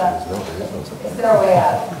 Is there a way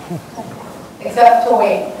out? Except to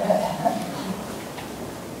wait.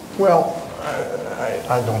 Well,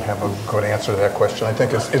 I don't have a good answer to that question. I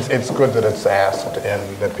think it's good that it's asked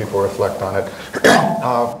and that people reflect on it.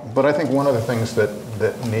 But I think one of the things that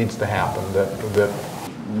needs to happen, that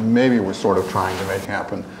maybe we're sort of trying to make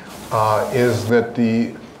happen, is that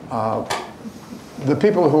the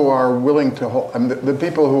people who are willing to hold, the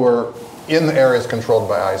people who are in the areas controlled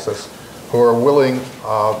by ISIS, who are willing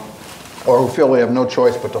or who feel they have no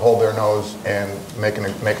choice but to hold their nose and make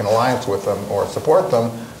an alliance with them or support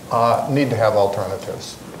them, need to have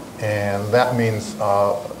alternatives. And that means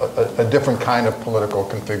a different kind of political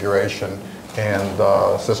configuration and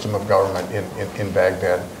system of government in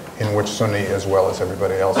Baghdad, in which Sunni as well as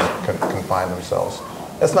everybody else can find themselves.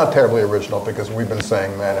 That's not terribly original, because we've been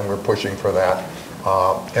saying that and we're pushing for that.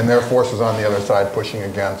 And there are forces on the other side pushing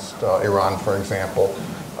against Iran, for example.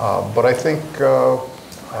 But I think,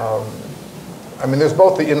 there's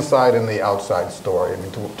both the inside and the outside story.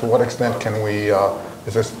 To what extent can we,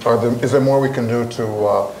 is there more we can do to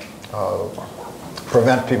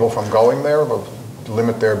prevent people from going there, but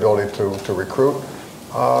limit their ability to recruit.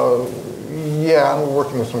 Yeah, and we're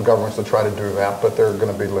working with some governments to try to do that, but there are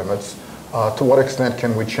going to be limits. To what extent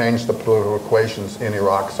can we change the political equations in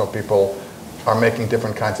Iraq so people are making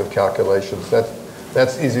different kinds of calculations?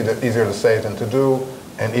 That's easier to say than to do,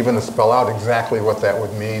 and even to spell out exactly what that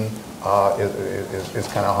would mean is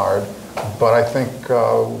kind of hard. But I think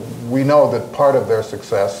we know that part of their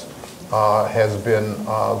success has been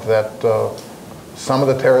that some of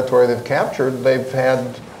the territory they've captured, they've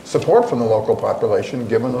had support from the local population,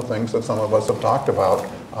 given the things that some of us have talked about,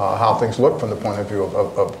 how things look from the point of view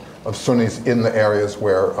of Sunnis in the areas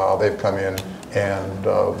where they've come in and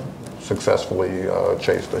successfully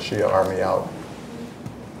chased the Shia army out.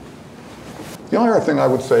 The only other thing I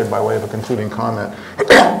would say by way of a concluding comment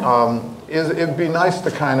is it'd be nice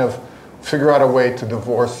to kind of figure out a way to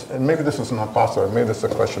divorce, and maybe this is not possible, maybe this is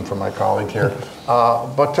a question for my colleague here,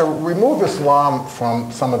 but to remove Islam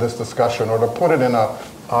from some of this discussion, or to put it in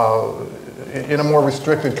a more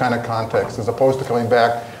restricted kind of context, as opposed to coming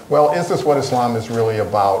back, well, is this what Islam is really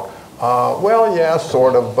about? Well, yeah,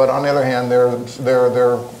 sort of, but on the other hand, there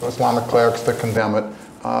are Islamic clerics that condemn it.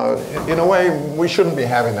 In a way, we shouldn't be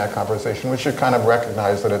having that conversation. We should kind of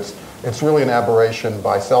recognize that it's really an aberration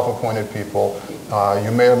by self-appointed people.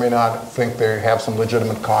 You may or may not think they have some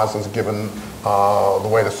legitimate causes given the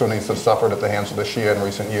way the Sunnis have suffered at the hands of the Shia in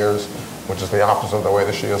recent years, which is the opposite of the way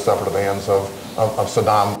the Shia suffered at the hands of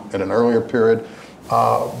Saddam in an earlier period.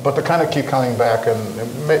 But to kind of keep coming back,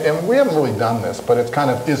 and we haven't really done this, but it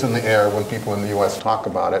kind of is in the air when people in the US talk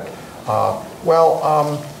about it.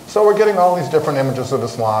 So we're getting all these different images of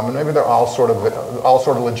Islam, and maybe they're all sort of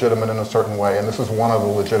legitimate in a certain way, and this is one of the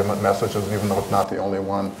legitimate messages, even though it's not the only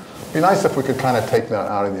one. It'd be nice if we could kind of take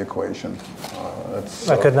that out of the equation.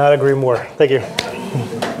 I could not agree more. Thank you.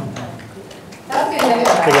 That's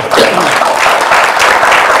good. Thank you.